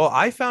 Well,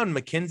 I found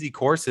Mackenzie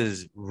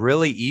courses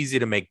really easy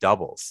to make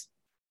doubles.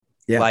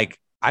 Yeah. Like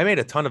I made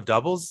a ton of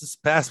doubles this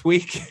past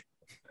week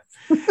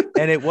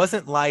and it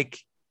wasn't like,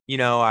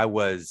 I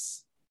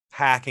was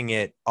hacking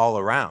it all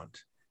around.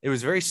 It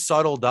was very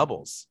subtle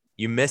doubles.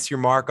 You miss your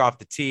mark off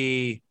the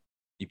tee.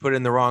 You put it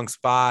in the wrong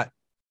spot.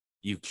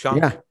 You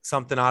chunk Yeah.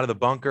 something out of the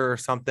bunker or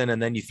something,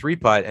 and then you three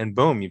putt, and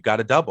boom, you've got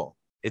a double.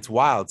 It's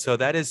wild. So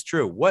that is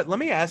true. Let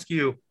me ask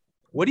you,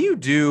 what do you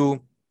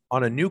do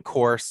on a new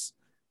course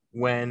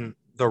when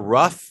the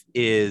rough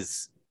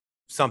is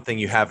something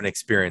you haven't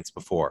experienced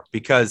before?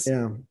 Because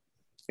Yeah.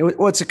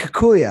 It's a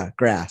Kikuya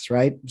grass,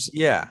 right?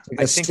 yeah, It's like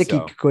I a think sticky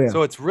so. Kikuya.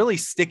 So it's really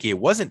sticky. It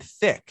wasn't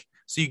thick.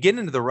 So you get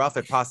into the rough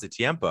at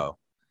Pasatiempo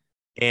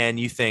and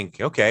you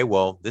think, okay,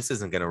 well, this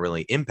isn't going to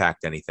really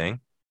impact anything.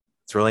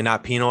 It's really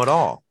not Pinot at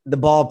all. The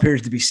ball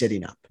appears to be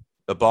sitting up.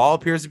 The ball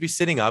appears to be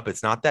sitting up.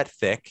 It's not that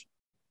thick.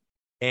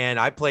 And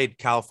I played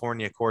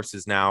California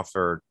courses now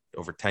for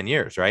over 10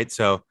 years, right?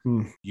 So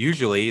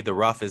usually the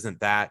rough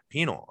isn't that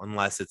penal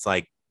unless it's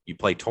like you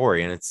play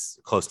Torrey and it's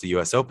close to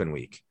US Open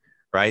week,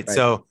 right?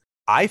 So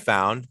I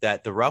found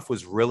that the rough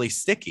was really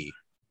sticky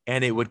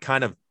and it would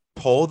kind of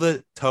pull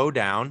the toe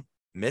down,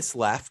 miss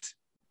left,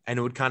 and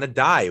it would kind of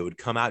die. It would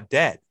come out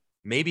dead.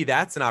 Maybe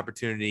that's an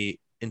opportunity.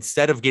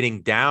 Instead of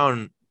getting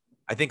down,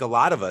 I think a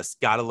lot of us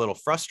got a little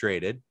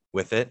frustrated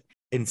with it.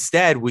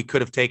 Instead, we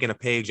could have taken a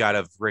page out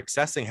of Rick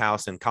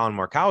Sessinghaus and Colin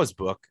Morikawa's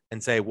book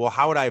and say, well,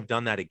 how would I have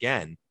done that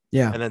again?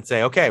 Yeah. And then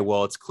say, okay,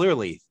 well, it's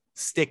clearly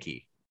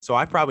sticky. So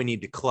I probably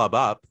need to club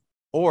up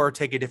or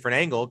take a different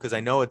angle because I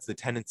know it's the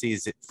tendency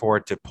is for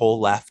it to pull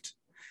left.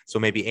 So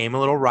maybe aim a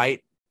little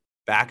right,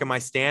 back in my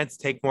stance,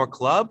 take more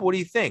club. What do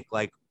you think?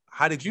 Like,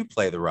 how did you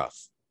play the rough?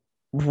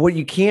 What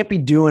you can't be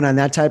doing on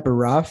that type of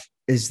rough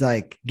is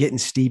like getting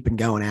steep and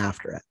going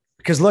after it.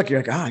 Because look, you're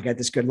like, oh, I got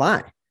this good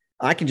line.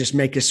 I can just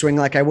make a swing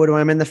like I would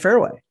when I'm in the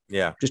fairway.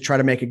 Yeah. Just try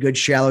to make a good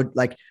shallow,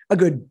 like a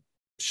good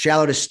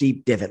shallow to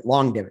steep divot,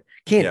 long divot.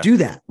 Can't do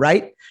that,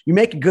 right? You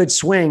make a good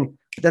swing,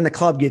 but then the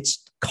club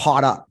gets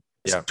caught up.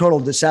 It's total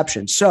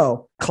deception.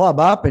 So club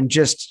up and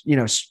just,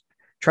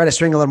 try to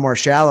swing a little more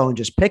shallow and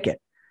just pick it,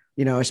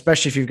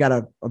 especially if you've got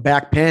a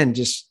back pin,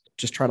 just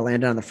try to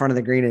land it on the front of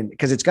the green and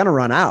because it's going to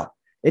run out.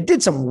 It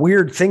did some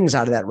weird things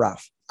out of that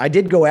rough. I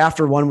did go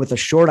after one with a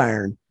short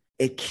iron.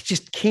 It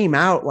just came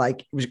out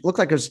like looked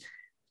like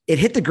it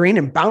hit the green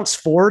and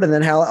bounced forward and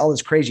then had all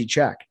this crazy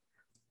check.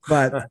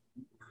 But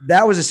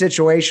that was a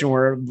situation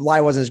where lie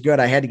wasn't as good.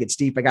 I had to get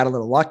steep. I got a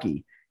little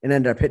lucky and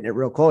ended up hitting it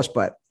real close.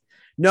 But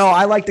no,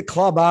 I like to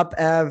club up,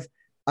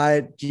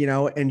 and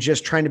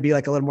just trying to be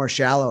like a little more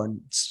shallow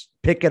and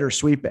pick it or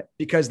sweep it.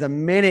 Because the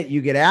minute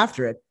you get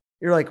after it,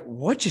 you're like,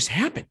 what just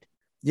happened?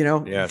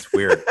 Yeah, it's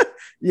weird.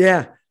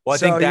 Yeah. Well, I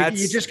think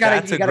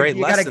that's a great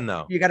lesson,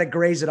 though. You got to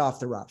graze it off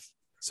the rough.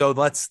 So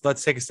let's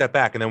take a step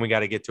back, and then we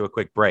got to get to a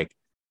quick break.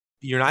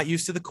 You're not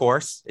used to the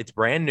course. It's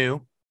brand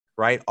new,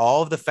 right?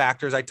 All of the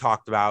factors I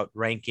talked about,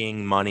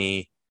 ranking,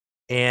 money.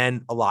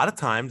 And a lot of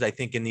times I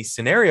think in these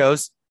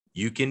scenarios,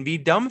 you can be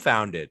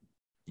dumbfounded.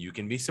 You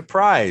can be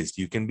surprised.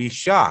 You can be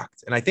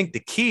shocked. And I think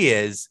the key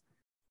is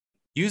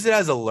use it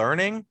as a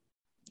learning,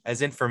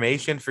 as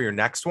information for your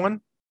next one.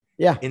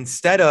 Yeah.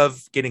 Instead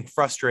of getting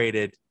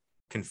frustrated,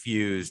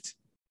 confused,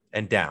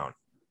 and down,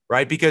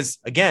 right? Because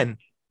again,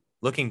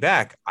 looking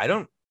back, I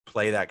don't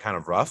play that kind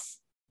of rough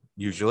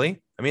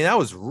usually. I mean, that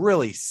was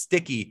really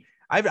sticky.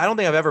 I don't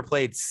think I've ever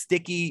played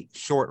sticky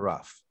short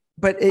rough,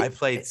 but I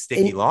played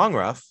sticky long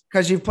rough.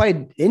 Because you've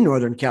played in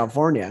Northern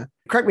California.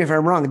 Correct me if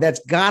I'm wrong. That's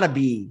got to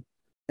be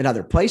in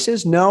other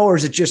places. No, or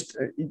is it just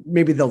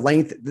maybe the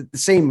length, the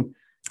same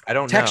I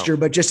don't texture,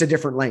 know. but just a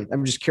different length?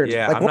 I'm just curious.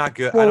 Yeah, I'm not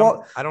good.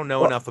 I don't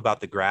know enough about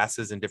the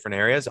grasses in different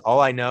areas. All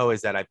I know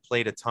is that I've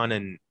played a ton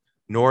in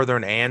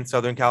Northern and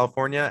Southern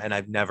California, and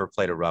I've never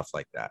played a rough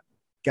like that.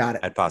 Got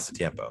it. At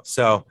Pasatiempo.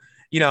 So,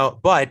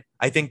 but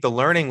I think the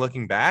learning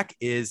looking back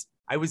is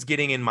I was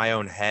getting in my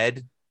own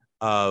head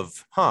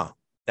of,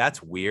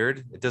 that's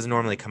weird. It doesn't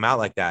normally come out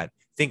like that,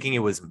 thinking it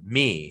was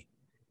me.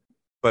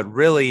 But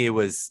really,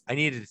 I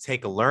needed to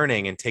take a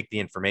learning and take the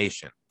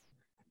information.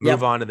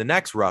 Move on to the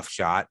next rough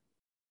shot.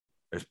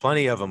 There's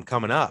plenty of them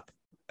coming up.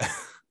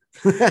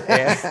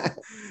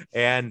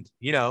 and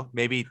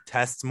maybe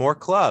test more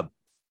club,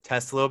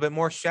 test a little bit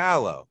more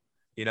shallow.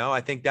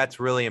 I think that's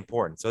really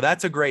important. So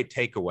that's a great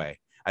takeaway,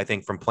 I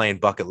think, from playing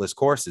bucket list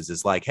courses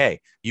is like, hey,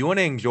 you want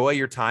to enjoy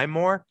your time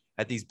more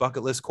at these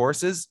bucket list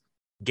courses,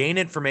 gain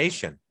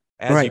information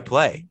as you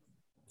play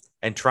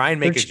and try and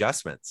make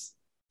adjustments.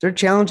 They're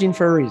challenging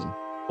for a reason.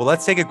 Well,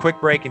 let's take a quick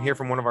break and hear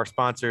from one of our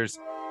sponsors.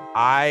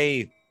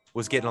 I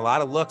was getting a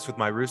lot of looks with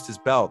my Roosters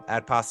belt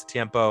at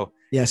Pasatiempo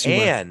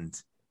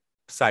and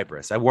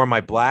Cypress. I wore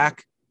my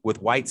black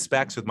with white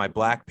specs with my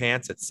black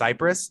pants at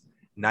Cypress.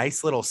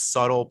 Nice little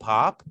subtle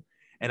pop.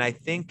 And I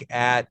think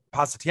at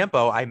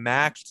Pasatiempo, I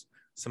matched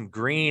some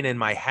green in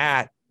my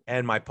hat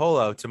and my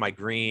polo to my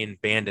green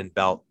Bandon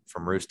belt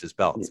from Roosters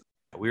Belts.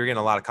 We were getting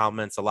a lot of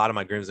compliments. A lot of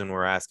my groomsmen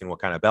were asking what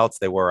kind of belts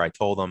they were. I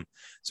told them.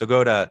 So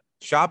go to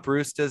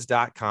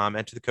shoproostas.com,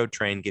 enter the code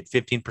TRAIN, get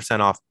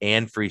 15% off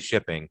and free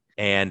shipping,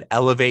 and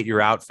elevate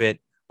your outfit,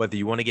 whether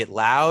you want to get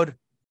loud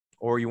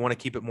or you want to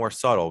keep it more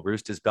subtle.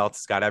 Roosters Belts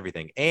has got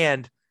everything.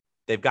 And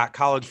they've got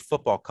college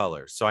football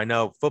colors. So I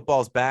know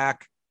football's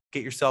back.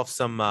 Get yourself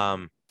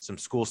some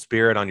school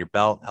spirit on your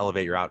belt,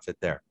 elevate your outfit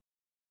there.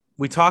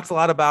 We talked a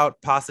lot about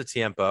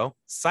Pasatiempo.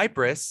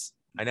 Cypress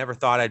I never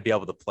thought I'd be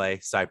able to play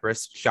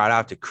Cypress. Shout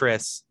out to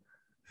Chris,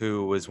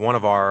 who was one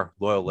of our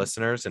loyal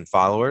listeners and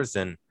followers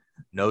and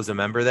knows a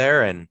member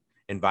there, and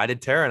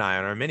invited Tara and I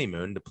on our mini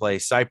moon to play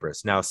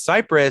Cypress. Now,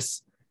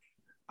 Cypress,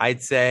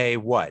 I'd say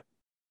what?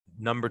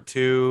 Number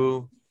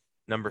 2,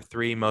 number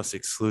 3 most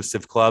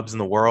exclusive clubs in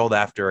the world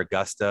after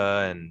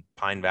Augusta and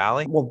Pine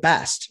Valley. Well,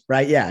 best,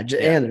 right? Yeah.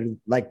 And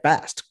like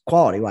best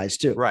quality wise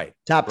too. Right.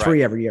 Top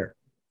 3 every year.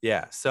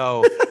 Yeah.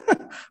 So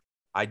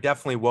I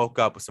definitely woke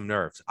up with some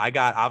nerves. I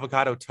got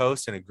avocado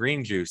toast and a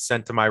green juice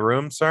sent to my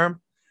room, sir,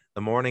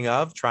 the morning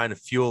of, trying to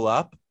fuel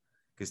up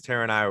because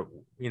Tara and I,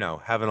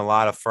 having a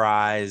lot of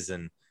fries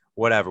and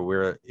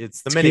whatever.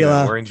 It's the mini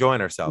moon. We're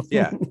enjoying ourselves.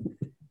 Yeah.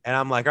 And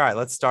I'm like, all right,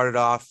 let's start it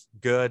off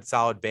good,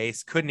 solid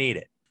base. Couldn't eat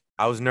it.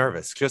 I was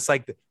nervous. Just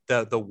like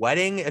the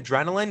wedding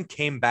adrenaline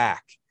came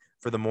back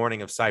for the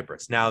morning of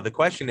Cypress. Now, the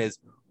question is,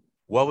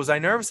 what was I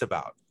nervous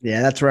about?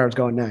 Yeah, that's where I was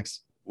going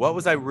next. What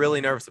was I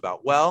really nervous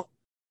about? Well,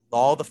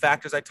 all the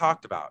factors I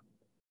talked about,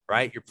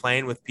 right? You're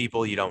playing with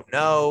people you don't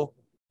know.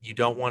 You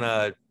don't want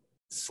to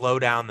slow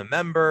down the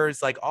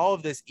members, like all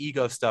of this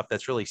ego stuff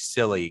that's really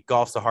silly.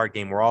 Golf's a hard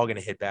game. We're all going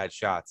to hit bad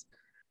shots.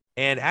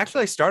 And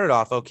actually, I started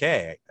off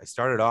okay. I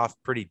started off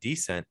pretty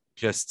decent.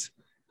 Just,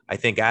 I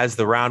think as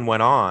the round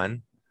went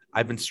on,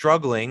 I've been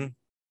struggling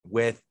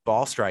with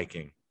ball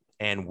striking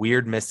and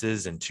weird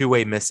misses and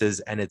two-way misses.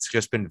 And it's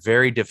just been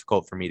very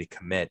difficult for me to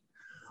commit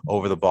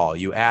over the ball.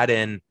 You add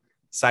in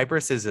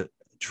Cypress is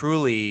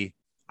truly,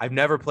 I've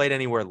never played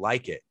anywhere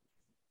like it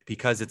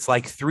because it's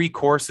like 3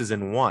 courses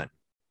in one.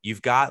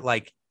 You've got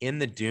like in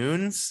the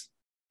dunes,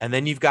 and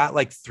then you've got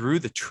like through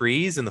the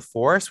trees in the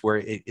forest where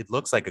it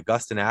looks like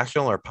Augusta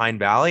National or Pine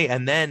Valley.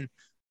 And then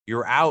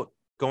you're out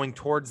going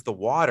towards the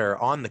water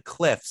on the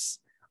cliffs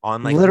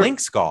on like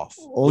links golf.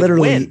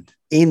 Literally wind.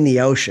 In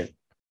the ocean.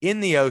 In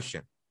the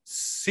ocean.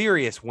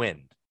 Serious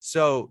wind.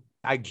 So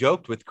I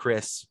joked with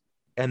Chris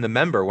and the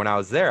member when I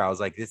was there. I was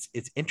like, it's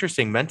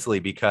interesting mentally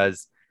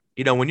because,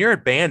 when you're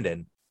at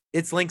Bandon,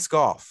 it's links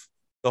golf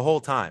the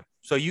whole time.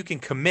 So you can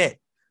commit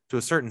to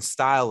a certain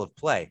style of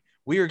play.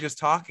 We were just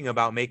talking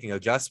about making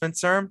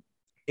adjustments, sir.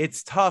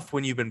 It's tough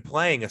when you've been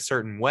playing a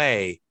certain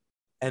way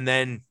and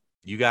then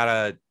you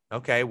gotta,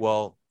 okay,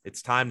 well,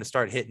 it's time to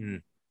start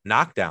hitting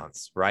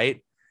knockdowns,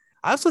 right?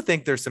 I also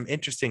think there's some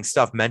interesting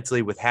stuff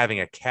mentally with having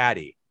a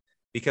caddy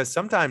because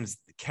sometimes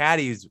the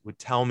caddies would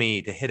tell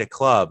me to hit a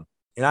club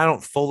and I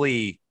don't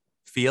fully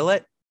feel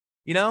it,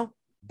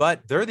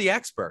 but they're the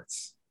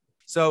experts.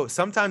 So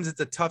sometimes it's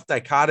a tough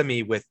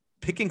dichotomy with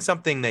picking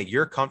something that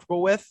you're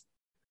comfortable with,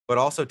 but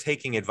also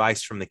taking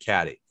advice from the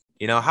caddy.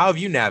 How have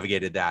you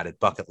navigated that at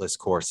bucket list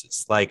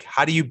courses? Like,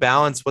 how do you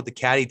balance what the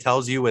caddy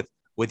tells you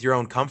with your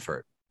own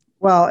comfort?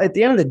 Well, at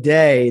the end of the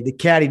day, the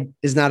caddy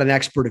is not an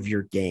expert of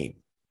your game.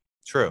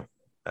 True.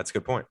 That's a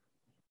good point.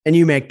 And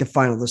you make the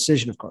final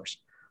decision, of course.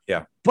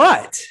 Yeah.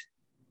 But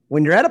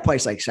when you're at a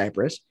place like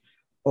Cypress,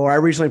 or I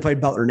recently played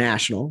Butler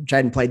National, which I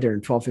hadn't played there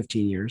in 12,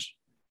 15 years,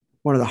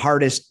 one of the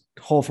hardest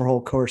hole for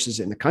hole courses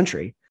in the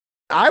country.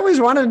 I always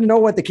wanted to know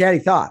what the caddy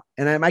thought.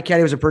 And my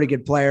caddy was a pretty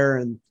good player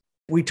and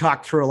we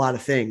talked through a lot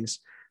of things,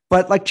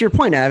 but like to your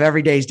point, Ev,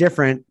 every day is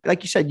different.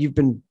 Like you said, you've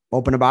been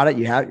open about it.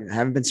 You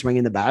haven't been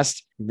swinging the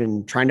best. You've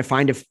been trying to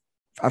find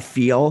a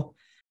feel.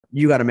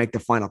 You got to make the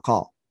final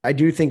call. I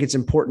do think it's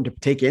important to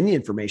take in the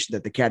information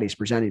that the caddy is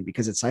presenting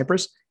because at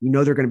Cypress,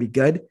 they're going to be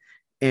good.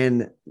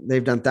 And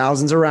they've done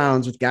thousands of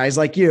rounds with guys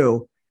like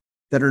you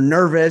that are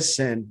nervous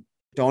and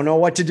don't know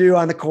what to do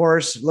on the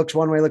course. Looks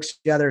one way, looks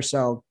the other.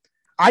 So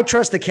I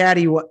trust the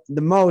caddy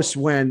the most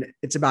when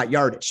it's about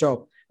yardage.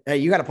 So hey,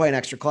 you got to play an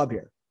extra club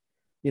here,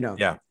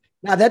 Yeah.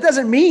 Now that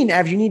doesn't mean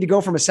you need to go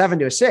from a 7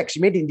 to a 6.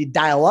 You may need to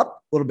dial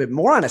up a little bit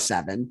more on a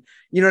 7.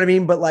 You know what I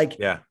mean? But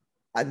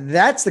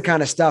that's the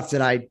kind of stuff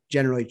that I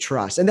generally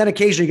trust. And then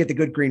occasionally you get the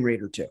good green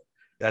reader too.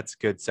 That's a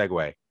good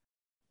segue.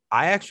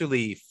 I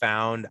actually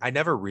found, I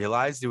never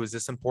realized it was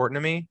this important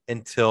to me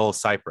until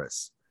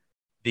Cypress.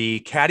 The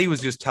caddy was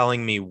just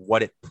telling me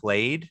what it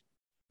played,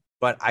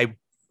 but I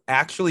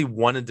actually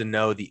wanted to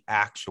know the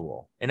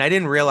actual. And I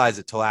didn't realize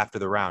it till after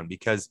the round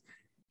because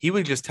he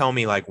would just tell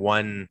me like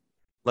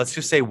let's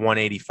just say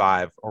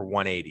 185 or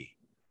 180,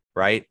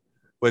 right?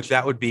 Which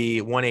that would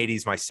be 180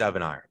 is my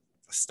 7-iron,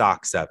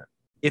 stock 7.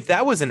 If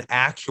that was an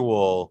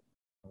actual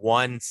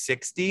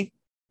 160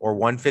 or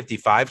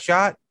 155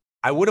 shot,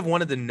 I would have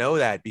wanted to know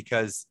that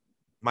because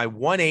my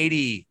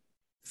 180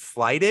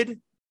 flighted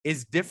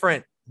is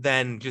different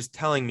than just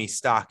telling me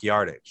stock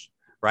yardage,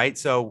 right?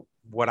 So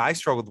what I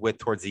struggled with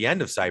towards the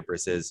end of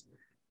Cypress is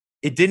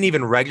it didn't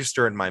even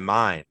register in my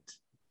mind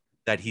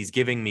that he's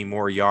giving me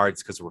more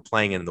yards because we're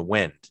playing in the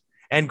wind.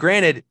 And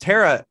granted,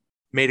 Tara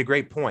made a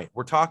great point.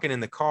 We're talking in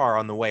the car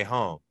on the way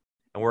home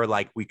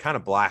and we kind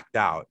of blacked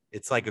out.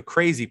 It's like a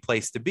crazy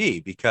place to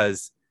be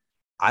because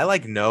I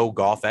know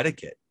golf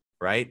etiquette,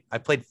 right? I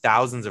played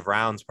thousands of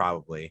rounds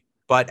probably,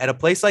 but at a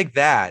place like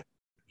that,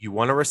 you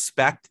want to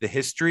respect the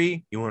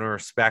history. You want to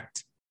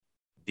respect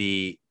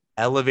the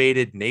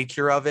elevated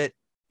nature of it.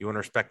 You want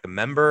to respect the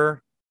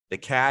member, the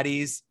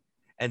caddies.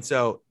 And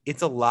so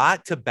it's a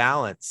lot to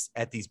balance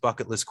at these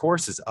bucket list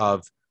courses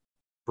of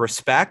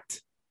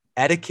respect,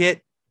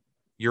 etiquette,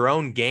 your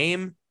own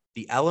game,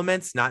 the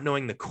elements, not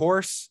knowing the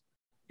course,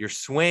 your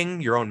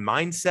swing, your own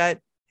mindset.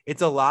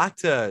 It's a lot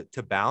to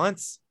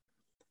balance.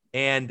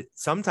 And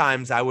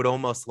sometimes I would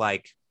almost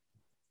like,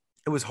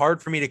 it was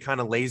hard for me to kind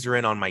of laser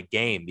in on my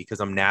game because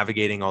I'm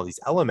navigating all these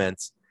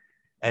elements.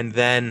 And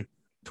then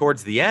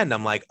towards the end,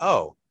 I'm like,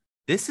 oh,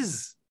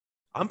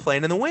 I'm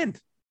playing in the wind.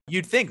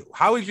 You'd think,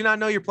 how would you not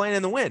know you're playing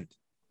in the wind?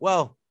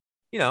 Well,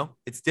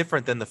 it's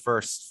different than the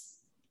first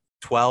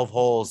 12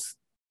 holes,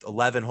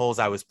 11 holes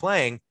I was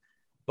playing,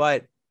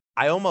 but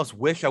I almost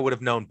wish I would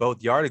have known both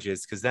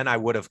yardages, because then I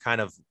would have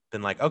kind of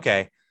been like,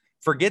 okay,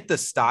 forget the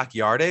stock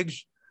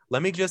yardage.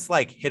 Let me just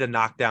like hit a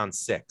knockdown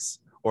 6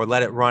 or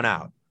let it run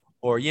out.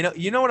 Or, you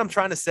know what I'm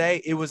trying to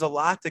say? It was a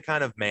lot to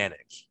kind of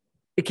manage.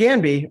 It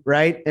can be,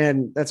 right?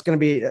 And that's what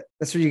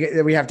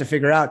we have to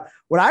figure out.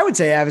 What I would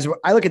say, Av, is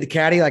I look at the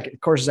caddy, like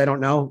courses I don't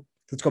know.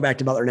 Let's go back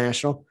to Butler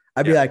National.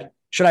 I'd be like,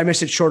 should I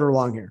miss it short or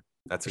long here?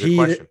 That's a good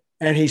question.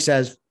 And he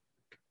says,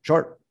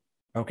 short.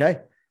 Okay.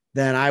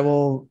 Then I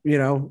will,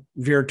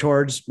 veer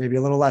towards maybe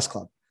a little less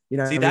club.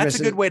 See, that's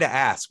a good way to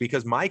ask,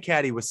 because my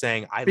caddy was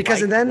saying, I like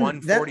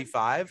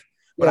 145,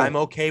 but I'm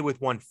okay with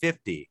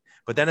 150.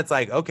 But then it's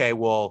like, okay,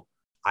 well,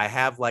 I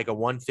have like a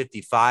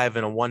 155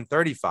 and a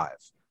 135.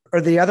 Or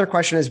the other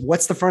question is,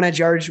 what's the front edge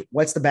yardage?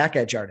 What's the back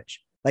edge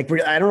yardage? Like,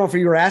 I don't know if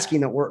you were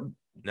asking that. We're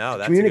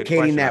that's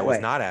communicating that way. I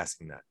was not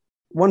asking that.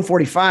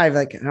 145.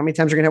 Like, how many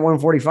times are you gonna hit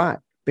 145?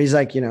 But he's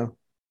like,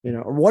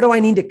 what do I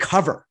need to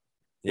cover?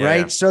 Yeah.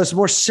 Right. So it's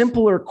more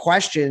simpler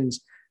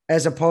questions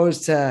as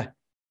opposed to,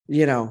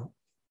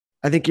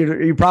 I think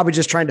you're probably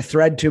just trying to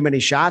thread too many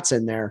shots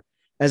in there,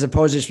 as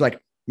opposed to just like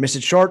miss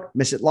it short,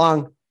 miss it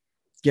long,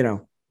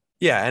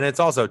 Yeah. And it's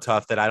also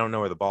tough that I don't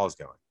know where the ball is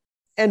going.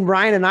 And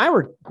Ryan and I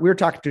we were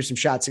talking through some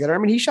shots together. I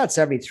mean, he shot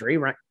 73,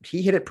 right?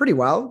 He hit it pretty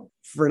well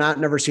for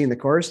never seeing the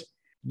course.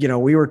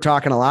 We were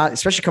talking a lot,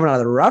 especially coming out of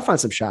the rough on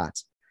some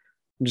shots.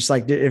 I'm just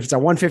like, if it's a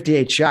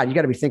 158 shot, you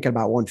got to be thinking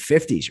about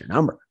 150 is your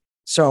number.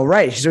 So,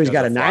 right. So he's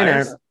got a 9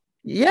 iron.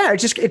 Yeah.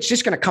 It's just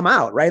going to come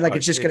out, right? Like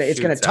it's going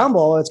to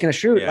tumble. It's going to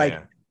shoot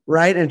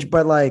right. And,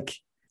 but like,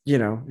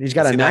 he's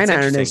got a 9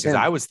 iron. Because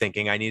I was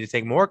thinking I need to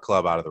take more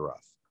club out of the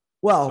rough.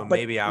 Well, so but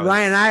maybe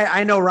Ryan,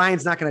 I know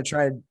Ryan's not going to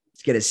try to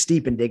get as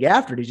steep and dig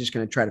after it. He's just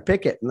going to try to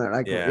pick it. And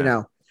like,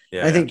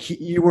 I think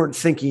you weren't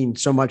thinking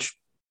so much.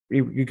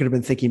 You could have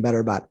been thinking better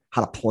about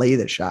how to play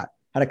the shot,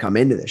 how to come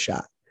into the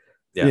shot,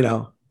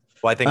 Well,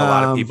 I think a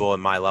lot of people at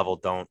my level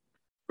don't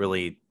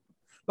really,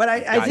 but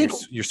I think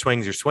your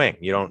swing's your swing.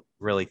 You don't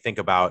really think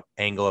about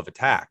angle of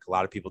attack. A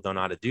lot of people don't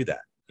know how to do that,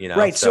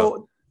 Right.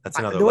 So that's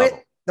another level.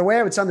 The way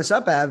I would sum this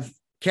up, Av,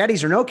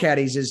 caddies or no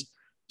caddies, is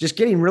just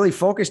getting really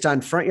focused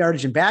on front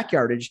yardage and back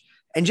yardage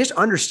and just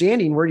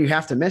understanding where you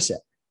have to miss it.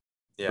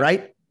 Yeah.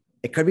 Right.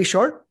 It could be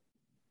short.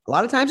 A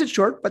lot of times it's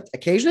short, but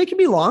occasionally it can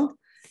be long,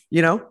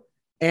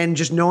 and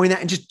just knowing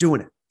that and just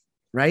doing it.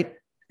 Right.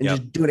 And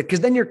just doing it, because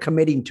then you're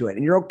committing to it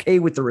and you're okay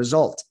with the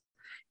result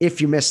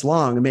if you miss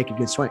long and make a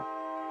good swing.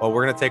 Well,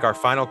 we're going to take our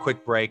final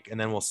quick break and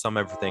then we'll sum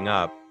everything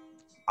up.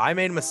 I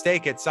made a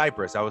mistake at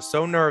Cypress. I was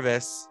so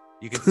nervous.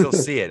 You can still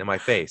see it in my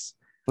face.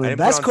 One of the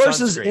best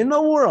courses in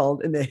the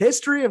world in the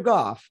history of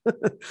golf.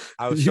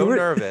 I was so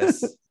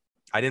nervous.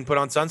 I didn't put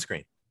on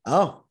sunscreen.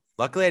 Oh,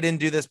 luckily I didn't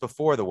do this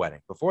before the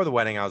wedding. Before the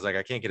wedding, I was like,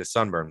 I can't get a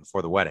sunburn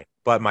before the wedding,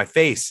 but my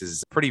face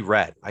is pretty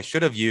red. I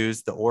should have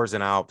used the Oars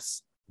and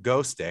Alps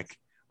Go Stick,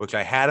 which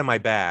I had in my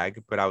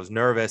bag, but I was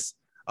nervous.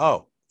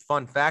 Oh,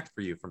 fun fact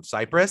for you from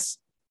Cypress.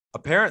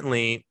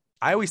 Apparently,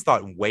 I always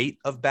thought weight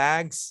of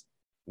bags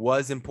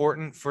was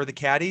important for the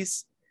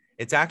caddies.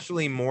 It's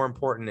actually more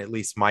important, at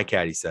least my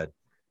caddy said,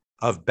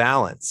 of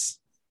balance.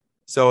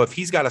 So if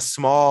he's got a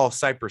small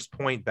Cypress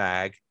Point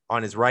bag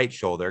on his right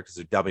shoulder, because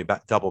they're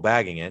double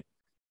bagging it,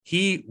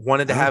 he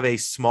wanted to have a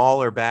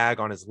smaller bag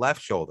on his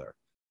left shoulder.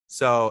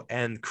 So,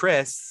 and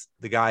Chris,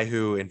 the guy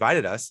who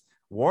invited us,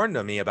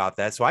 warned me about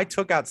that. So I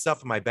took out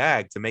stuff in my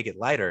bag to make it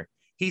lighter.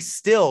 He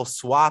still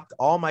swapped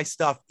all my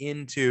stuff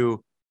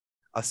into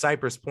a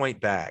Cypress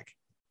Point bag.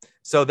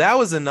 So that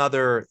was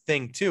another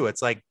thing too.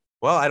 It's like,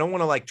 well, I don't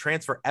want to like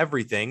transfer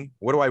everything.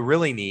 What do I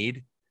really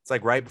need? It's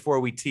like right before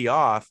we tee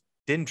off,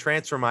 didn't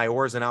transfer my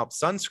Oars and Alps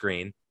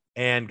sunscreen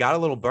and got a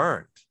little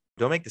burned.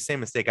 Don't make the same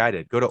mistake I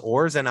did. Go to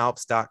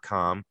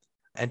oarsandalps.com,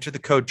 enter the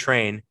code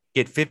TRAIN,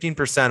 get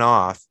 15%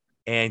 off,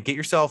 and get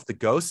yourself the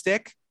Go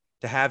Stick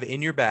to have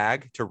in your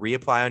bag to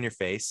reapply on your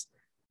face.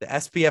 The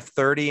SPF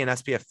 30 and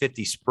SPF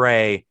 50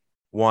 spray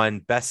won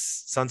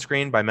Best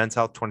Sunscreen by Men's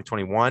Health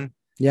 2021.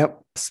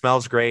 Yep.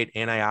 Smells great,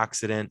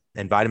 antioxidant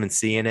and vitamin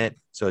C in it,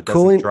 so it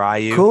doesn't dry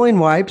you. Cooling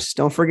wipes,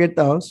 don't forget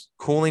those.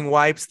 Cooling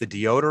wipes, the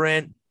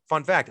deodorant.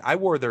 Fun fact, I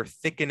wore their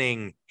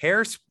thickening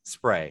hair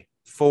spray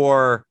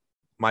for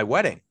my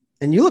wedding.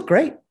 And you look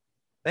great.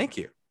 Thank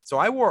you. So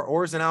I wore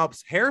Oars and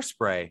Alps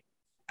hairspray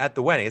at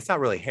the wedding. It's not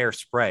really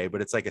hairspray,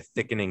 but it's like a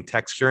thickening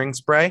texturing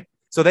spray.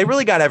 So they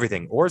really got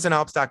everything.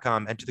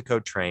 Oarsandalps.com, enter the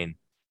code TRAIN,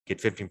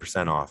 get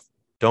 15% off.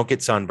 Don't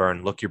get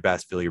sunburned. Look your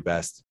best, feel your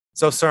best.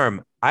 So,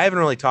 Serm, I haven't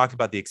really talked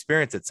about the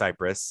experience at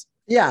Cypress.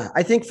 Yeah,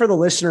 I think for the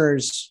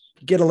listeners,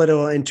 get a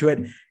little into it.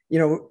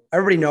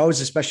 Everybody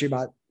knows, especially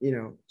about,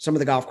 some of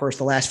the golf course,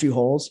 the last few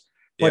holes,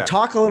 but Yeah.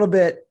 talk a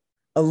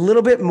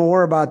little bit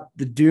more about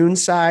the dune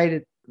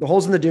side, the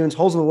holes in the dunes,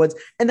 holes in the woods,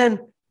 and then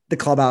the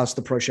clubhouse,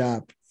 the pro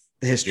shop,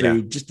 the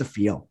history, just the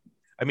feel.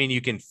 I mean,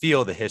 you can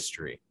feel the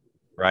history,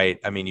 right?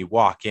 I mean, you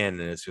walk in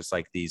and it's just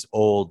like these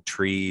old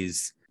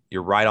trees.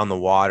 You're right on the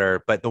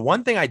water. But the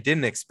one thing I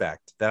didn't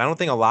expect that I don't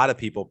think a lot of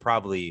people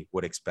probably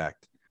would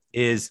expect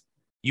is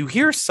you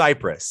hear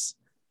Cypress.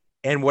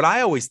 And what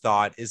I always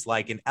thought is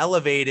like an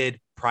elevated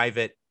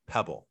private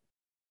pebble,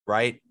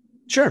 right?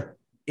 Sure.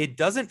 It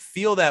doesn't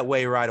feel that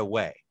way right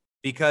away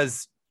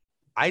because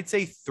I'd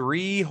say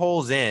 3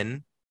 holes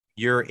in,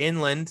 you're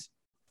inland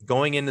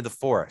going into the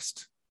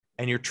forest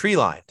and you're tree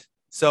lined.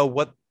 So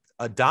what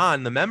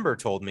Don, the member,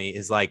 told me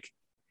is like,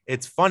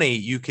 it's funny.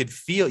 You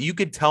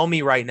could tell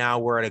me right now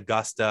we're at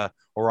Augusta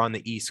or on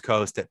the East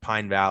Coast at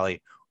Pine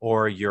Valley,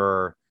 or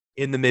you're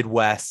in the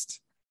Midwest.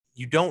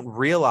 You don't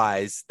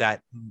realize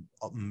that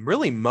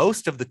really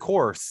most of the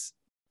course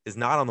is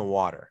not on the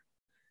water.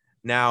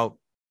 Now,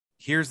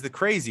 here's the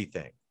crazy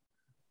thing.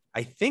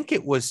 I think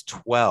it was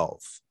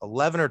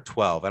 11 or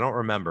 12. I don't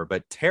remember,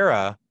 but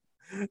Tara,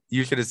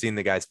 you should have seen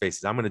the guys'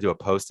 faces. I'm going to do a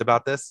post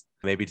about this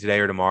maybe today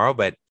or tomorrow,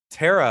 but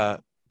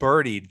Tara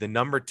birdied the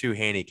number 2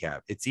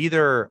 handicap. It's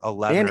either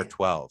 11 or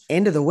 12.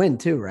 Into the wind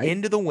too, right?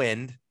 Into the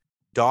wind,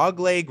 dog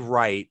leg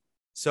right.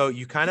 So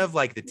you kind of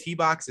like the tee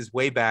box is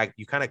way back.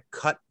 You kind of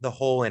cut the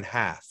hole in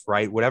half,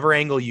 right? Whatever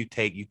angle you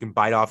take, you can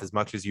bite off as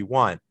much as you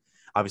want.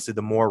 Obviously,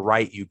 the more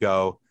right you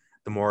go,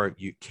 the more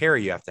you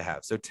carry you have to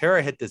have. So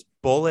Tara hit this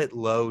bullet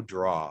low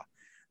draw.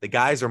 The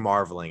guys are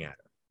marveling at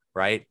her,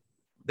 right?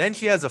 Then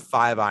she has a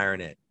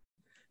 5-iron in.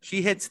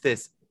 She hits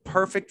this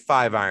perfect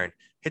 5-iron,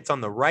 hits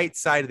on the right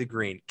side of the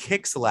green,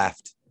 kicks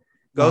left,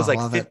 goes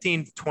like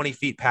 15, 20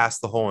 feet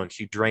past the hole, and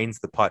she drains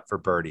the putt for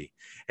birdie.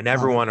 And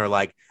everyone are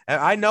like,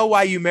 I know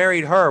why you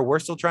married her. We're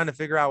still trying to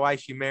figure out why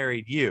she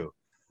married you.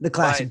 The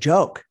classic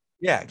joke.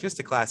 Yeah, just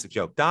a classic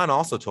joke. Don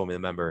also told me,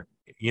 remember,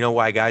 you know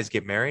why guys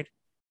get married?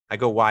 I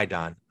go, why,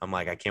 Don? I'm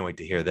like, I can't wait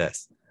to hear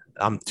this.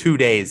 I'm 2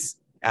 days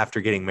after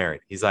getting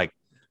married. He's like,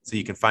 so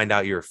you can find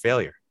out you're a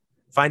failure.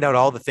 Find out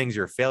all the things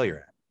you're a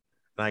failure at.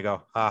 And I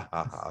go, ha,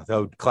 ha, ha.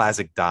 So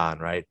classic Don,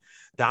 right?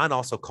 Don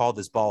also called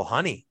his ball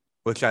honey,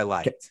 which I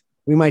liked.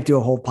 We might do a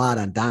whole pod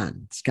on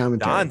Don's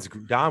commentary.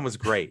 Don was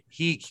great.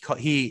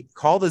 He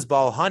called his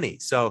ball honey.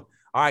 So,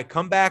 all right,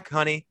 come back,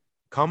 honey.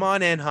 Come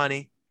on in,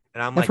 honey.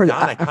 And I'm like, Don,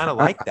 I kind of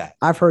like that.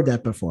 I've heard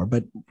that before,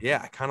 but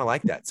yeah, I kind of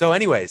like that. So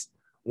anyways,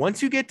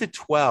 once you get to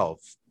 12,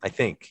 I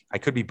think I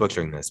could be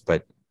butchering this,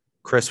 but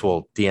Chris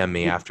will DM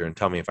me after and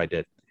tell me if I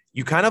did.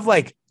 You kind of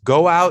like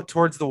go out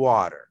towards the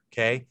water.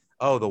 Okay.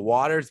 Oh, the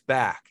water's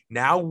back.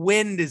 Now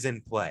wind is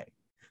in play.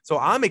 So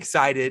I'm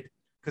excited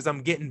because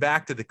I'm getting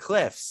back to the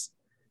cliffs.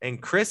 And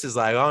Chris is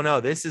like, oh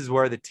no, this is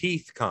where the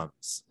teeth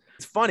comes.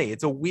 It's funny.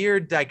 It's a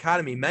weird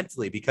dichotomy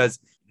mentally because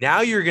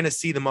now you're going to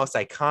see the most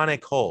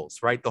iconic holes,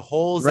 right? The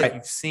holes that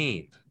you've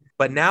seen.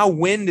 But now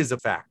wind is a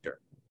factor.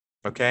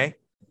 Okay.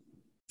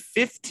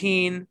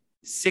 15,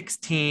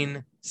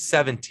 16,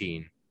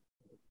 17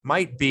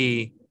 might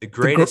be the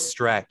greatest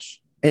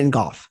stretch in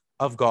golf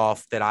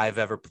that I've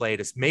ever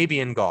played.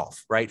 Maybe in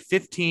golf, right?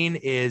 15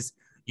 is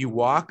you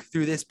walk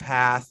through this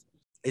path.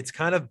 It's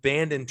kind of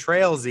band and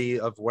trailsy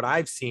of what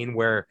I've seen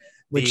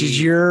which is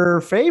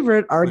your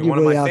favorite, arguably one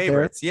of my out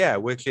favorites. there. Yeah.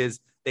 Which is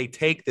they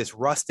take this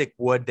rustic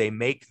wood, they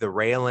make the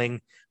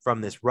railing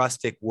from this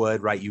rustic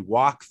wood, right? You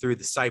walk through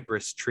the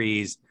cypress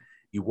trees,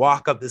 you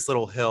walk up this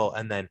little hill,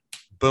 and then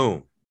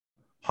boom,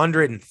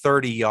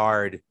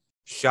 130-yard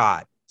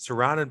shot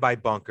surrounded by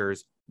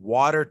bunkers,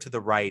 water to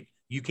the right.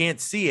 You can't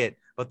see it,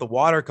 but the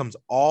water comes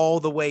all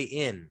the way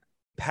in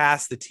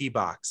past the tee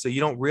box. So you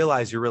don't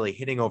realize you're really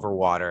hitting over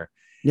water.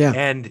 Yeah.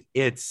 And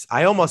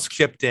I almost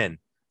chipped in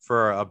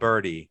for a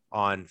birdie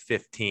on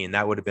 15.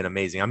 That would have been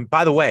amazing.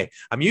 By the way,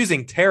 I'm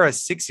using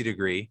Tara's 60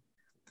 degree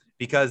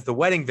because the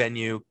wedding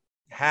venue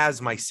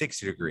has my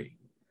 60 degree.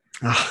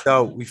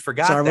 So we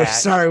forgot that.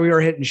 Sorry, we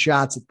were hitting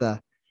shots at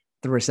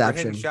the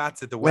reception. We're hitting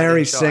shots at the wedding.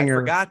 Larry so Singer.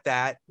 I forgot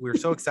that. We were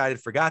so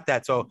excited, forgot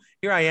that. So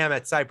here I am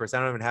at Cypress. I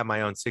don't even have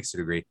my own 60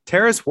 degree.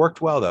 Tara's worked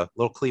well though,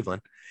 little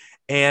Cleveland.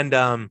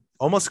 And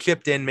almost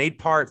chipped in, made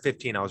par at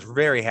 15. I was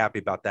very happy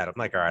about that. I'm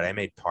like, all right, I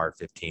made par at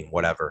 15,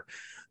 whatever.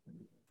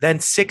 Then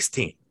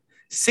 16.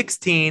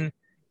 16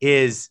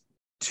 is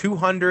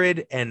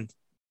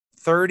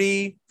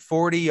 230,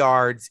 40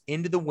 yards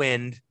into the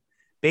wind,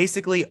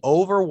 basically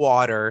over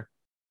water,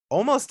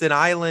 almost an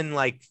island,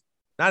 like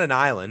not an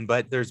island,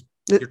 but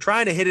you're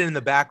trying to hit it in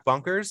the back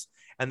bunkers.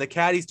 And the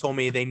caddies told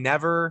me they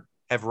never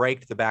have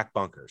raked the back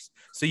bunkers.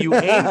 So you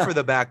aim for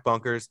the back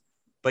bunkers,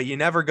 but you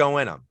never go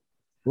in them.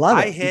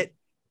 Love it.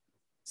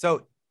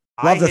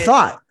 Love the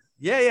thought.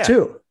 Yeah.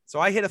 Too.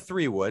 So I hit a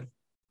 3-wood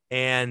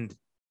and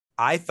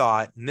I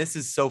thought, and this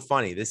is so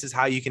funny. This is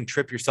how you can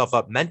trip yourself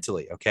up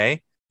mentally.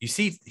 Okay. You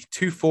see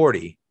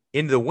 240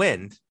 into the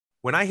wind.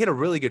 When I hit a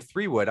really good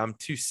 3-wood, I'm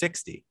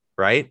 260,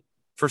 right?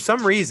 For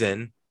some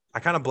reason, I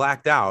kind of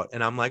blacked out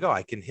and I'm like, oh,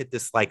 I can hit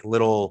this like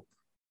little,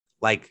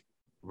 like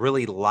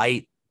really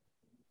light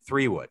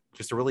 3-wood,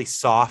 just a really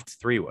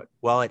soft 3-wood.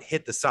 Well, it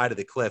hit the side of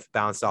the cliff,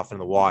 bounced off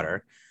into the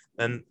water.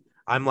 And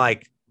I'm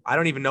like, I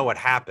don't even know what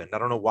happened. I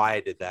don't know why I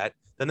did that.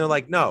 Then they're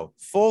like, no,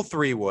 full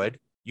 3-wood.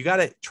 You got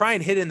to try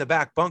and hit it in the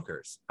back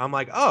bunkers. I'm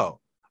like, oh,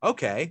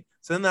 okay.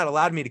 So then that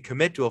allowed me to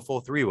commit to a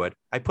full 3-wood.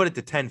 I put it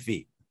to 10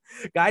 feet.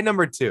 Guy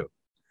number 2,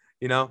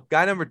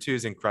 guy number 2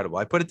 is incredible.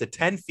 I put it to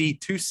 10 feet,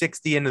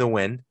 260 into the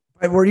wind.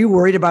 Were you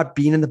worried about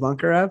being in the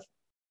bunker, Ev?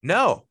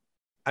 No.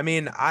 I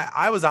mean,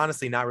 I was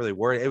honestly not really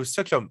worried. It was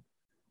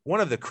one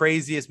of the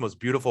craziest, most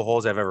beautiful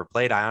holes I've ever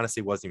played. I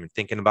honestly wasn't even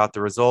thinking about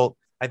the result.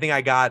 I think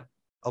I got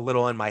a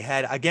little in my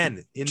head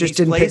again in these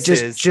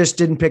places. Just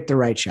didn't pick the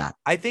right shot.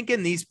 I think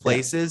in these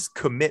places,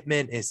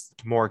 commitment is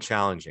more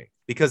challenging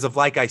because of,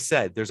 like I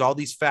said, there's all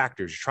these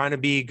factors. You're trying to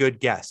be a good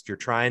guest. You're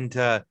trying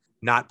to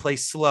not play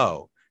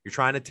slow. You're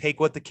trying to take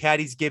what the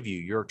caddies give you.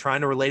 You're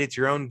trying to relate it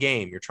to your own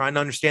game. You're trying to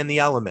understand the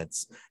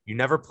elements. You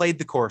never played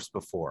the course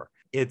before.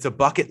 It's a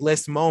bucket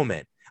list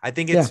moment. I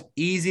think it's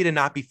easy to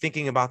not be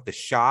thinking about the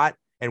shot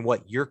and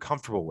what you're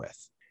comfortable with.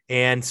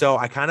 And so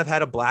I kind of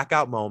had a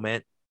blackout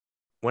moment.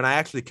 When I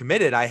actually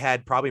committed, I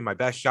had probably my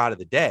best shot of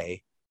the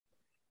day.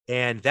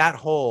 And that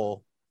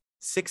hole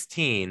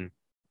 16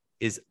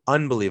 is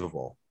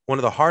unbelievable. One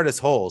of the hardest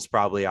holes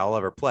probably I'll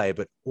ever play,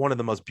 but one of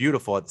the most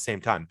beautiful at the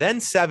same time. Then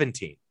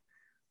 17.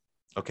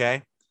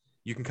 Okay.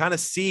 You can kind of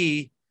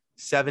see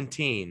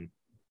 17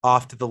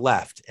 off to the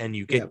left and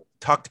you get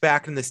tucked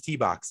back in this tee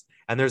box.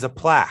 And there's a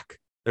plaque.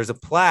 There's a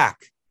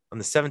plaque on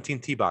the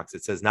 17th tee box.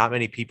 It says not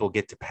many people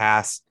get to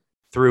pass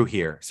through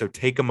here. So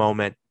take a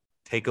moment,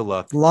 take a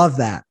look. Love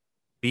that.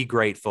 Be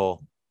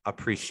grateful,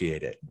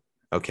 appreciate it.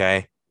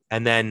 Okay.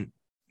 And then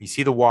you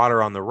see the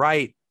water on the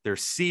right.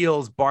 There's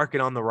seals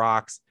barking on the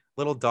rocks,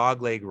 little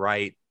dog leg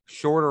right,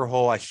 shorter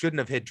hole. I shouldn't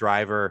have hit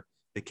driver.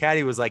 The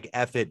caddy was like,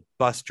 F it,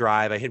 bust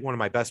drive. I hit one of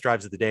my best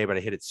drives of the day, but I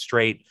hit it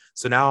straight.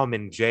 So now I'm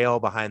in jail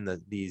behind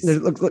these.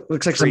 Looks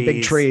like trees, some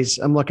big trees.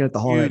 I'm looking at the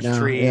hole right now.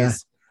 Trees. Yeah.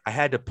 I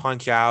had to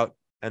punch out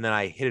and then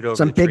I hit it over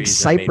some the big trees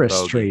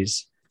cypress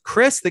trees.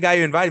 Chris, the guy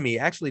who invited me,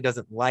 actually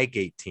doesn't like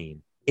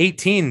 18.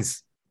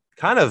 18's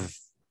kind of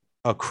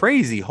a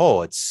crazy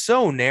hole. It's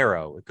so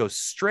narrow. It goes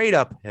straight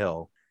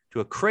uphill to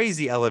a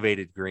crazy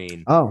elevated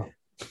green. But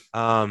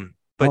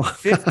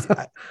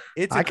 15,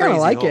 it's I kind of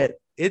like hole.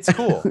 It. It's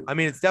cool. I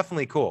mean, it's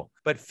definitely cool.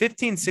 But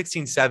 15,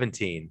 16,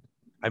 17,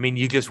 I mean,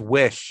 you just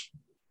wish,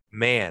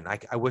 man,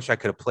 I wish I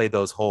could have played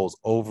those holes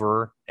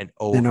over and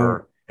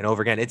over and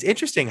over again. It's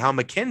interesting how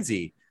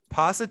Mackenzie,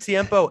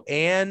 Pasatiempo,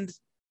 and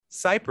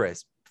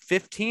Cypress,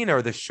 15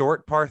 are the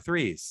short par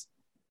 3s.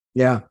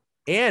 Yeah.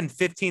 And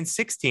 15,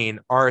 16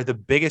 are the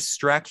biggest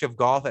stretch of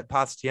golf at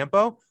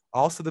Pasatiempo,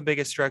 also the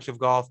biggest stretch of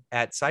golf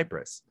at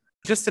Cypress.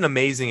 Just an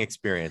amazing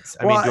experience.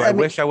 I mean, I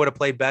wish I would have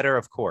played better?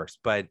 Of course.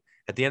 But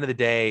at the end of the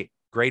day,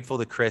 grateful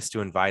to Chris to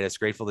invite us,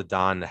 grateful to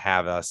Don to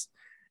have us.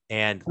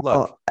 And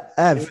look,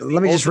 Ev,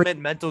 let me just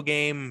mental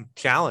game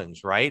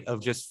challenge, right?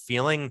 Of just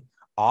feeling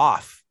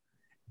off,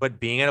 but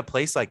being at a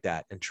place like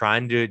that and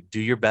trying to do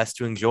your best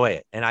to enjoy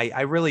it. And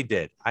I really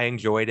did. I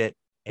enjoyed it.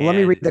 And let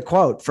me read the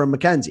quote from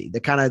Mackenzie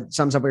that kind of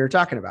sums up what you're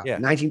talking about.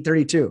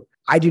 1932.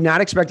 I do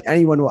not expect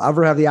anyone will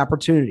ever have the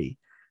opportunity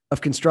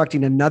of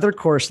constructing another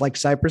course like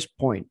Cypress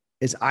Point,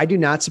 as I do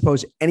not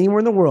suppose anywhere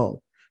in the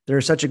world there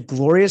is such a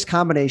glorious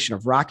combination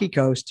of rocky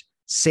coast,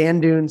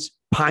 sand dunes,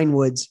 pine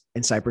woods,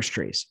 and cypress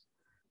trees.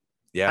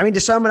 Yeah. I mean,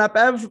 to sum it up,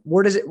 Ev,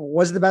 was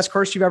it the best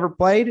course you've ever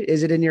played?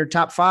 Is it in your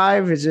top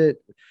 5? Is it,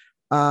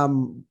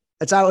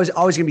 it's always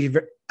going to be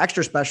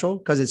extra special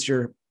because it's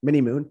your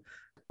mini moon.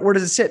 Where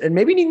does it sit? And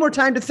maybe you need more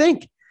time to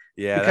think.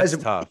 Yeah. Because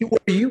that's tough. Where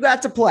you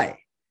got to play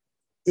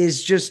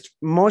is just,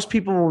 most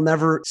people will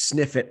never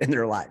sniff it in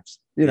their lives.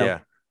 Yeah.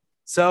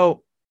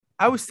 So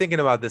I was thinking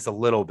about this a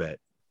little bit.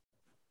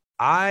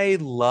 I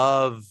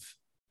love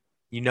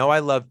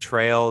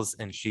trails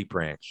and Sheep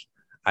Ranch.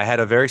 I had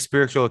a very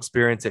spiritual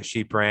experience at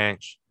Sheep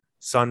Ranch,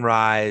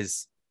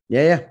 sunrise.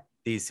 Yeah.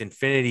 These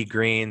infinity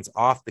greens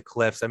off the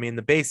cliffs. I mean,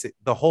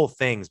 the whole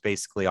thing's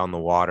basically on the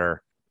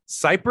water.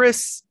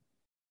 Cypress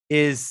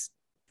is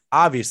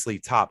obviously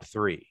top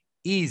 3.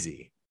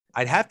 Easy.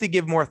 I'd have to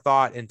give more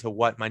thought into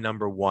what my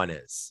number 1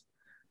 is.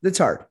 That's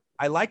hard.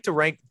 I like to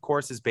rank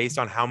courses based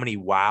on how many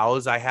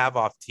wows I have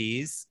off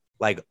tees.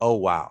 Like, oh,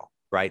 wow.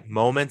 Right.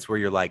 Moments where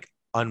you're like,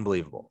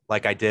 unbelievable.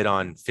 Like I did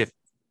on 5th,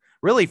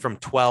 really from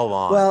 12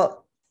 on.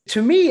 Well,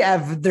 to me,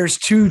 there's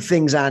 2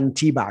 things on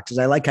tee boxes.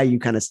 I like how you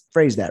kind of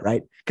phrase that,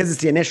 right? Because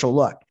it's the initial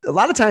look. A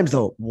lot of times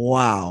though,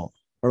 wow.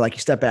 Or like you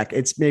step back,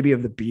 it's maybe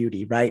of the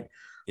beauty, right?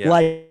 Yeah.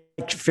 Like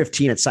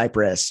 15 at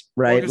Cypress,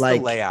 right?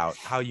 Like the layout,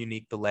 how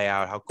unique the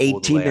layout, how cool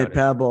 18 the layout at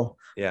Pebble.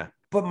 Yeah.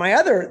 But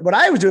what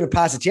I was doing at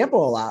Pasatiempo a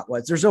lot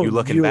was there's no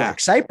view like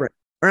Cypress.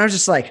 And I was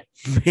just like,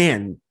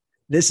 man,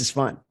 this is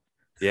fun.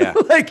 Yeah.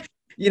 Like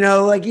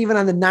even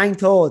on the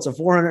 9th hole, it's a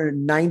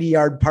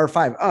 490-yard par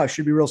 5. Oh, it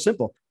should be real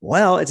simple.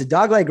 Well, it's a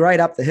dogleg right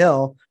up the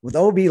hill with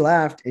OB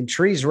left and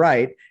trees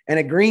right and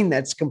a green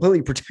that's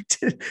completely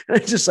protected. And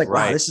it's just like,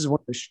 wow, this is one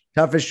of the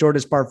toughest,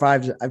 shortest par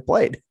fives I've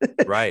played.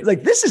 Right. It's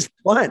like, this is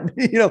fun,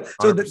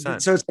 So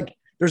so it's like,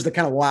 there's the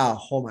kind of,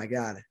 wow, oh my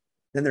God.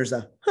 Then there's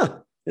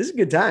this is a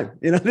good time.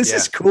 This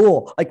is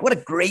cool. Like, what a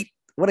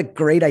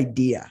great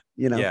idea,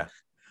 Yeah.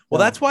 Well,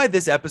 that's why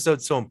this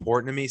episode's so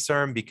important to me,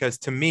 Serm, because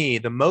to me,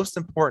 the most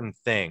important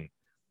thing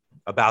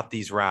about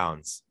these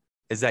rounds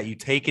is that you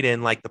take it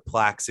in like the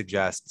plaque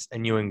suggests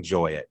and you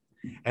enjoy it.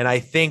 And I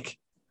think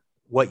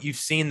what you've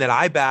seen that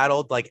I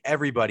battled, like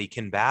everybody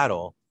can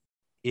battle,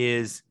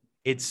 is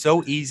it's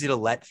so easy to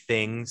let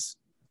things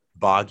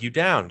bog you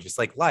down, just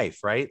like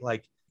life, right?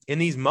 Like in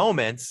these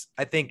moments,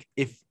 I think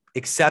if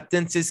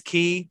acceptance is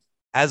key,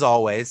 as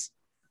always,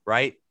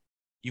 right?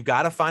 You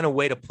got to find a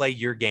way to play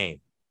your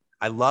game.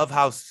 I love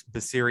how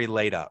Basiri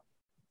laid up,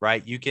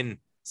 right? You can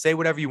say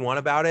whatever you want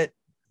about it.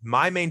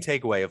 My main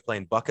takeaway of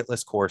playing bucket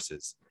list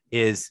courses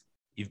is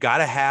you've got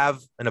to have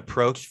an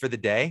approach for the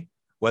day,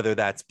 whether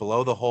that's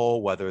below the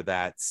hole, whether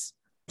that's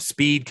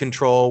speed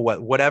control,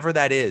 whatever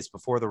that is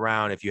before the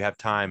round. If you have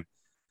time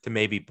to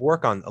maybe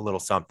work on a little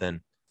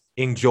something,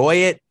 enjoy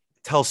it,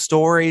 tell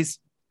stories,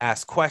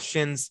 ask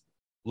questions,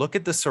 look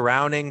at the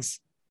surroundings,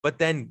 but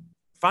then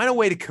find a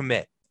way to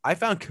commit. I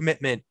found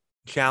commitment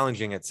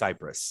challenging at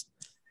Cypress.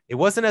 It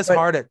wasn't as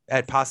hard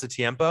at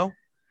Pasatiempo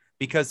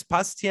because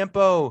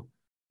Pasatiempo,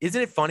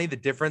 isn't it funny the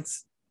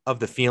difference of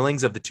the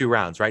feelings of the two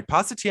rounds, right?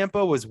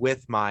 Pasatiempo was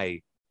with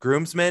my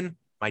groomsmen,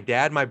 my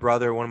dad, my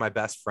brother, one of my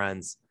best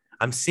friends.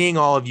 I'm seeing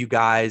all of you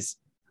guys.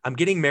 I'm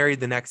getting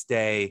married the next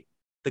day.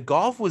 The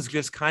golf was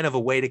just kind of a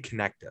way to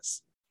connect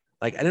us.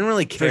 Like, I didn't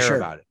really care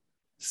about it.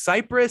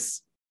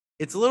 Cypress,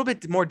 it's a little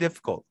bit more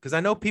difficult because I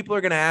know people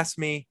are going to ask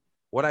me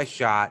what I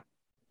shot.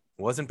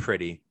 It wasn't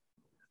pretty.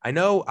 I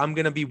know I'm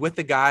going to be with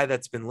the guy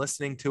that's been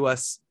listening to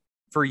us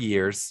for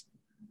years,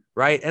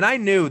 right? And I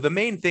knew the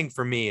main thing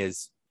for me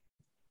is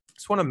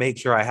just want to make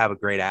sure I have a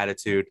great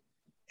attitude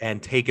and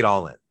take it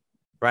all in,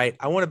 right?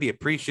 I want to be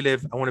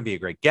appreciative. I want to be a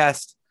great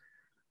guest,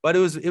 but it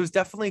was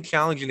definitely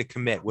challenging to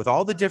commit with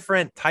all the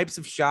different types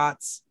of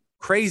shots,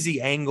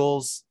 crazy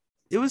angles.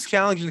 It was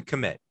challenging to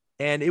commit.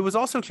 And it was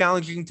also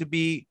challenging to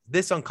be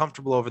this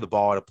uncomfortable over the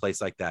ball at a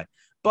place like that.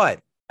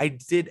 But I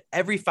did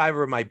every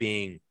fiber of my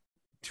being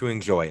to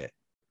enjoy it.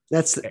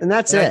 That's it.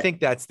 I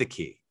think that's the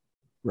key.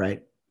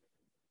 Right.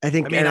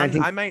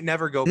 I might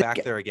never go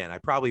back there again. I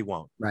probably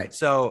won't. Right.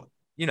 So,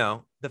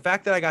 the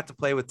fact that I got to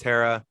play with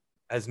Tara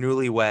as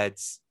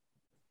newlyweds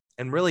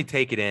and really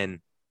take it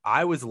in,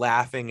 I was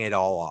laughing it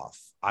all off.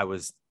 I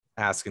was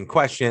asking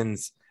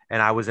questions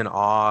and I was in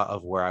awe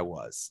of where I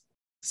was.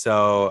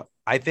 So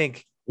I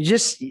think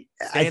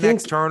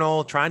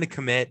external, trying to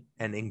commit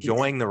and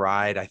enjoying the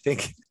ride. I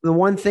think the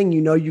one thing,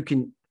 you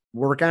can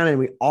work on, and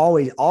we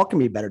all can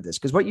be better at this,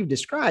 because what you've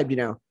described,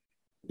 you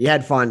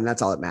had fun, and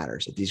that's all that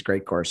matters at these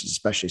great courses,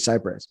 especially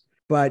Cypress.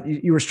 But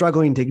you were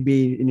struggling to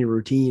be in your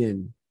routine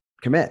and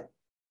commit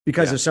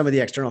because of some of the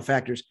external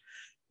factors.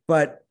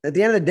 But at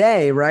the end of the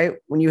day, right,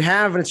 when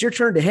and it's your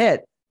turn to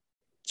hit,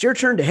 it's your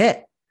turn to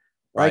hit.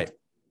 Like,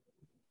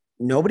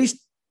 nobody's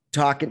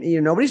talking,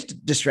 nobody's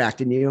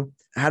distracting you.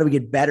 How do we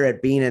get better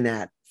at being in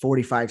that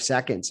 45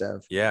 seconds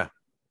of,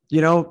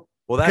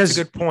 well, that's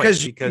a good point,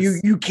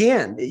 because you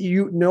can,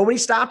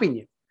 nobody's stopping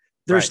you.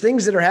 There's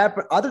things that are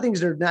happening, other things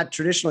that are not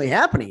traditionally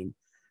happening,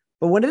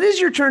 but when it is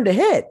your turn to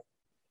hit,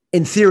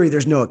 in theory,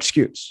 there's no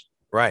excuse.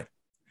 Right.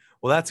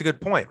 Well, that's a good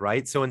point,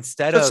 right? So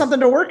instead of something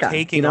to work on,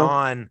 taking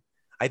on,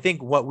 I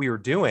think what we were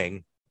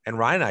doing, and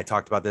Ryan and I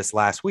talked about this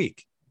last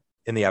week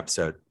in the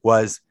episode,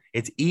 was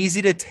it's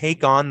easy to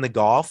take on the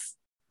golf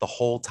the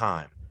whole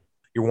time.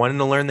 You're wanting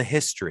to learn the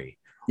history,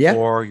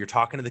 or you're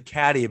talking to the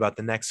caddy about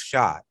the next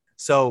shot.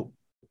 So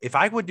if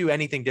I would do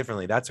anything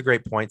differently, that's a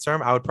great point,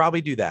 Serm. I would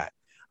probably do that.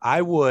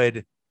 I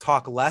would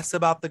talk less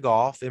about the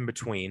golf in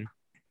between,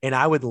 and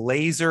I would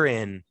laser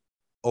in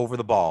over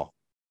the ball.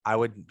 I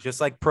would,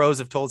 just like pros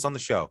have told us on the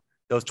show,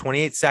 those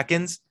 28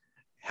 seconds,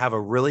 have a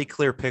really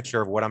clear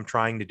picture of what I'm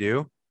trying to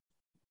do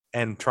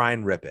and try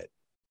and rip it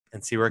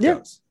and see where it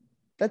goes.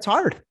 That's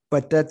hard,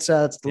 but that's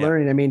the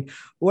learning. I mean,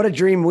 what a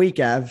dream week,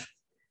 Ev.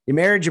 You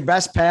married your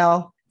best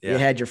pal. You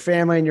had your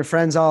family and your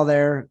friends all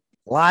there,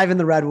 live in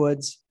the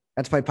Redwoods.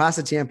 Got to play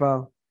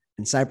Pasatiempo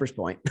and Cypress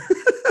Point.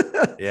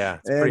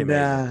 It's pretty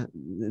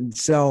amazing.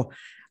 So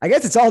I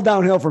guess it's all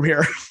downhill from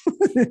here.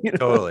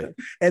 Totally.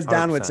 As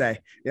Don 100%. Would say,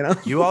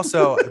 You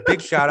also, a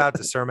big shout out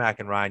to Cermak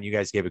and Ryan. You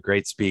guys gave a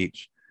great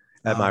speech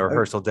at my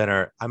rehearsal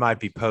dinner. I might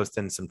be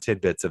posting some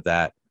tidbits of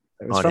that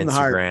on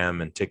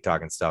Instagram and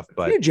TikTok and stuff.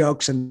 But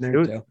jokes in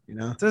there too,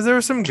 So there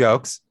were some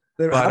jokes.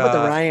 How about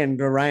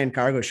the Ryan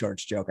cargo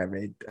shorts joke I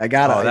made?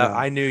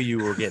 I knew you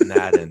were getting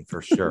that in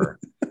for sure.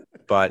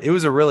 But it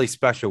was a really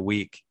special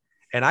week.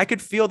 And I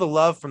could feel the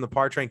love from the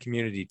Par Train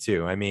community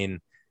too. I mean,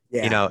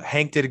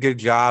 Hank did a good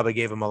job. I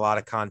gave him a lot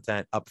of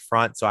content up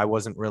front, so I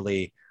wasn't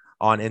really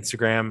on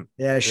Instagram.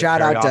 Yeah,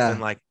 shout out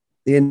to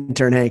the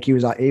intern Hank. He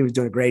was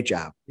doing a great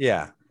job.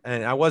 Yeah,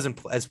 and I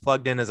wasn't as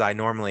plugged in as I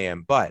normally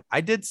am, but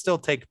I did still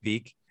take a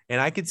peek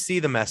and I could see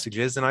the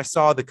messages and I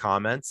saw the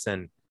comments,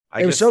 and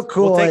It was so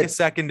cool. We'll take a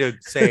second to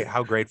say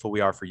how grateful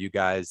we are for you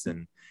guys.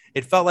 And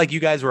it felt like you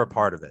guys were a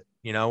part of it.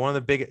 You know, one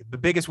of the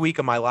biggest week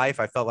of my life.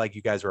 I felt like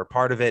you guys were a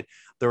part of it.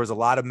 There was a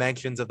lot of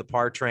mentions of the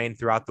Par Train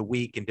throughout the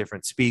week in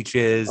different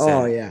speeches.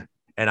 Oh, yeah.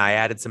 And I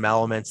added some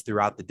elements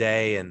throughout the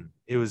day, and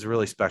it was a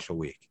really special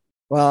week.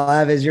 Well,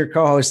 as your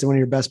co-host and one of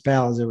your best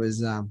pals, it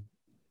was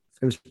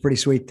pretty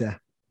sweet to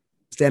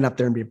stand up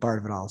there and be a part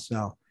of it all.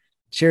 So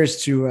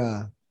cheers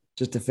to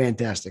just a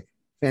fantastic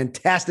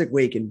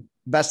week, and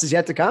best is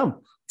yet to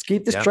come. Let's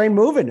keep this train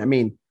moving. I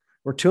mean,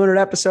 we're 200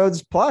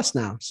 episodes plus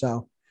now.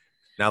 So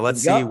now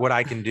let's see what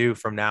I can do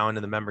from now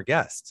into the member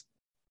guest,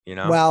 you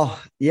know? Well,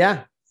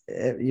 yeah,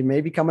 you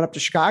may be coming up to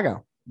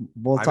Chicago.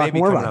 We'll talk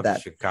more about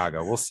that.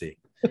 Chicago. We'll see.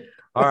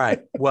 All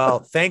right. Well,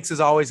 thanks as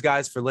always,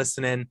 guys, for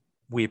listening.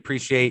 We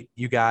appreciate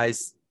you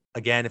guys.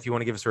 Again, if you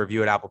want to give us a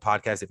review at Apple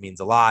Podcasts, it means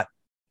a lot.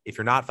 If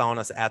you're not following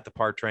us at the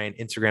Par Train,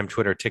 Instagram,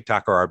 Twitter,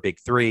 TikTok are our big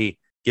three.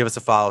 Give us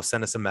a follow,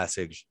 send us a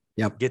message.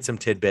 Yep. Get some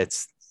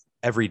tidbits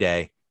every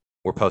day.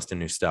 We're posting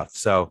new stuff.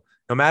 So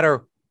no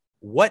matter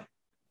what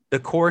the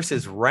course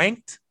is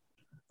ranked,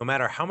 no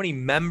matter how many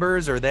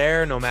members are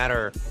there, no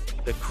matter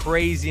the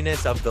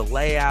craziness of the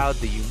layout,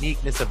 the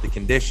uniqueness of the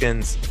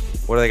conditions,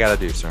 what do they got to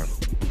do, sir?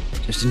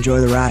 Just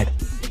enjoy the ride.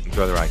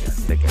 Enjoy the ride,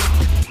 guys. Take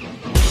care.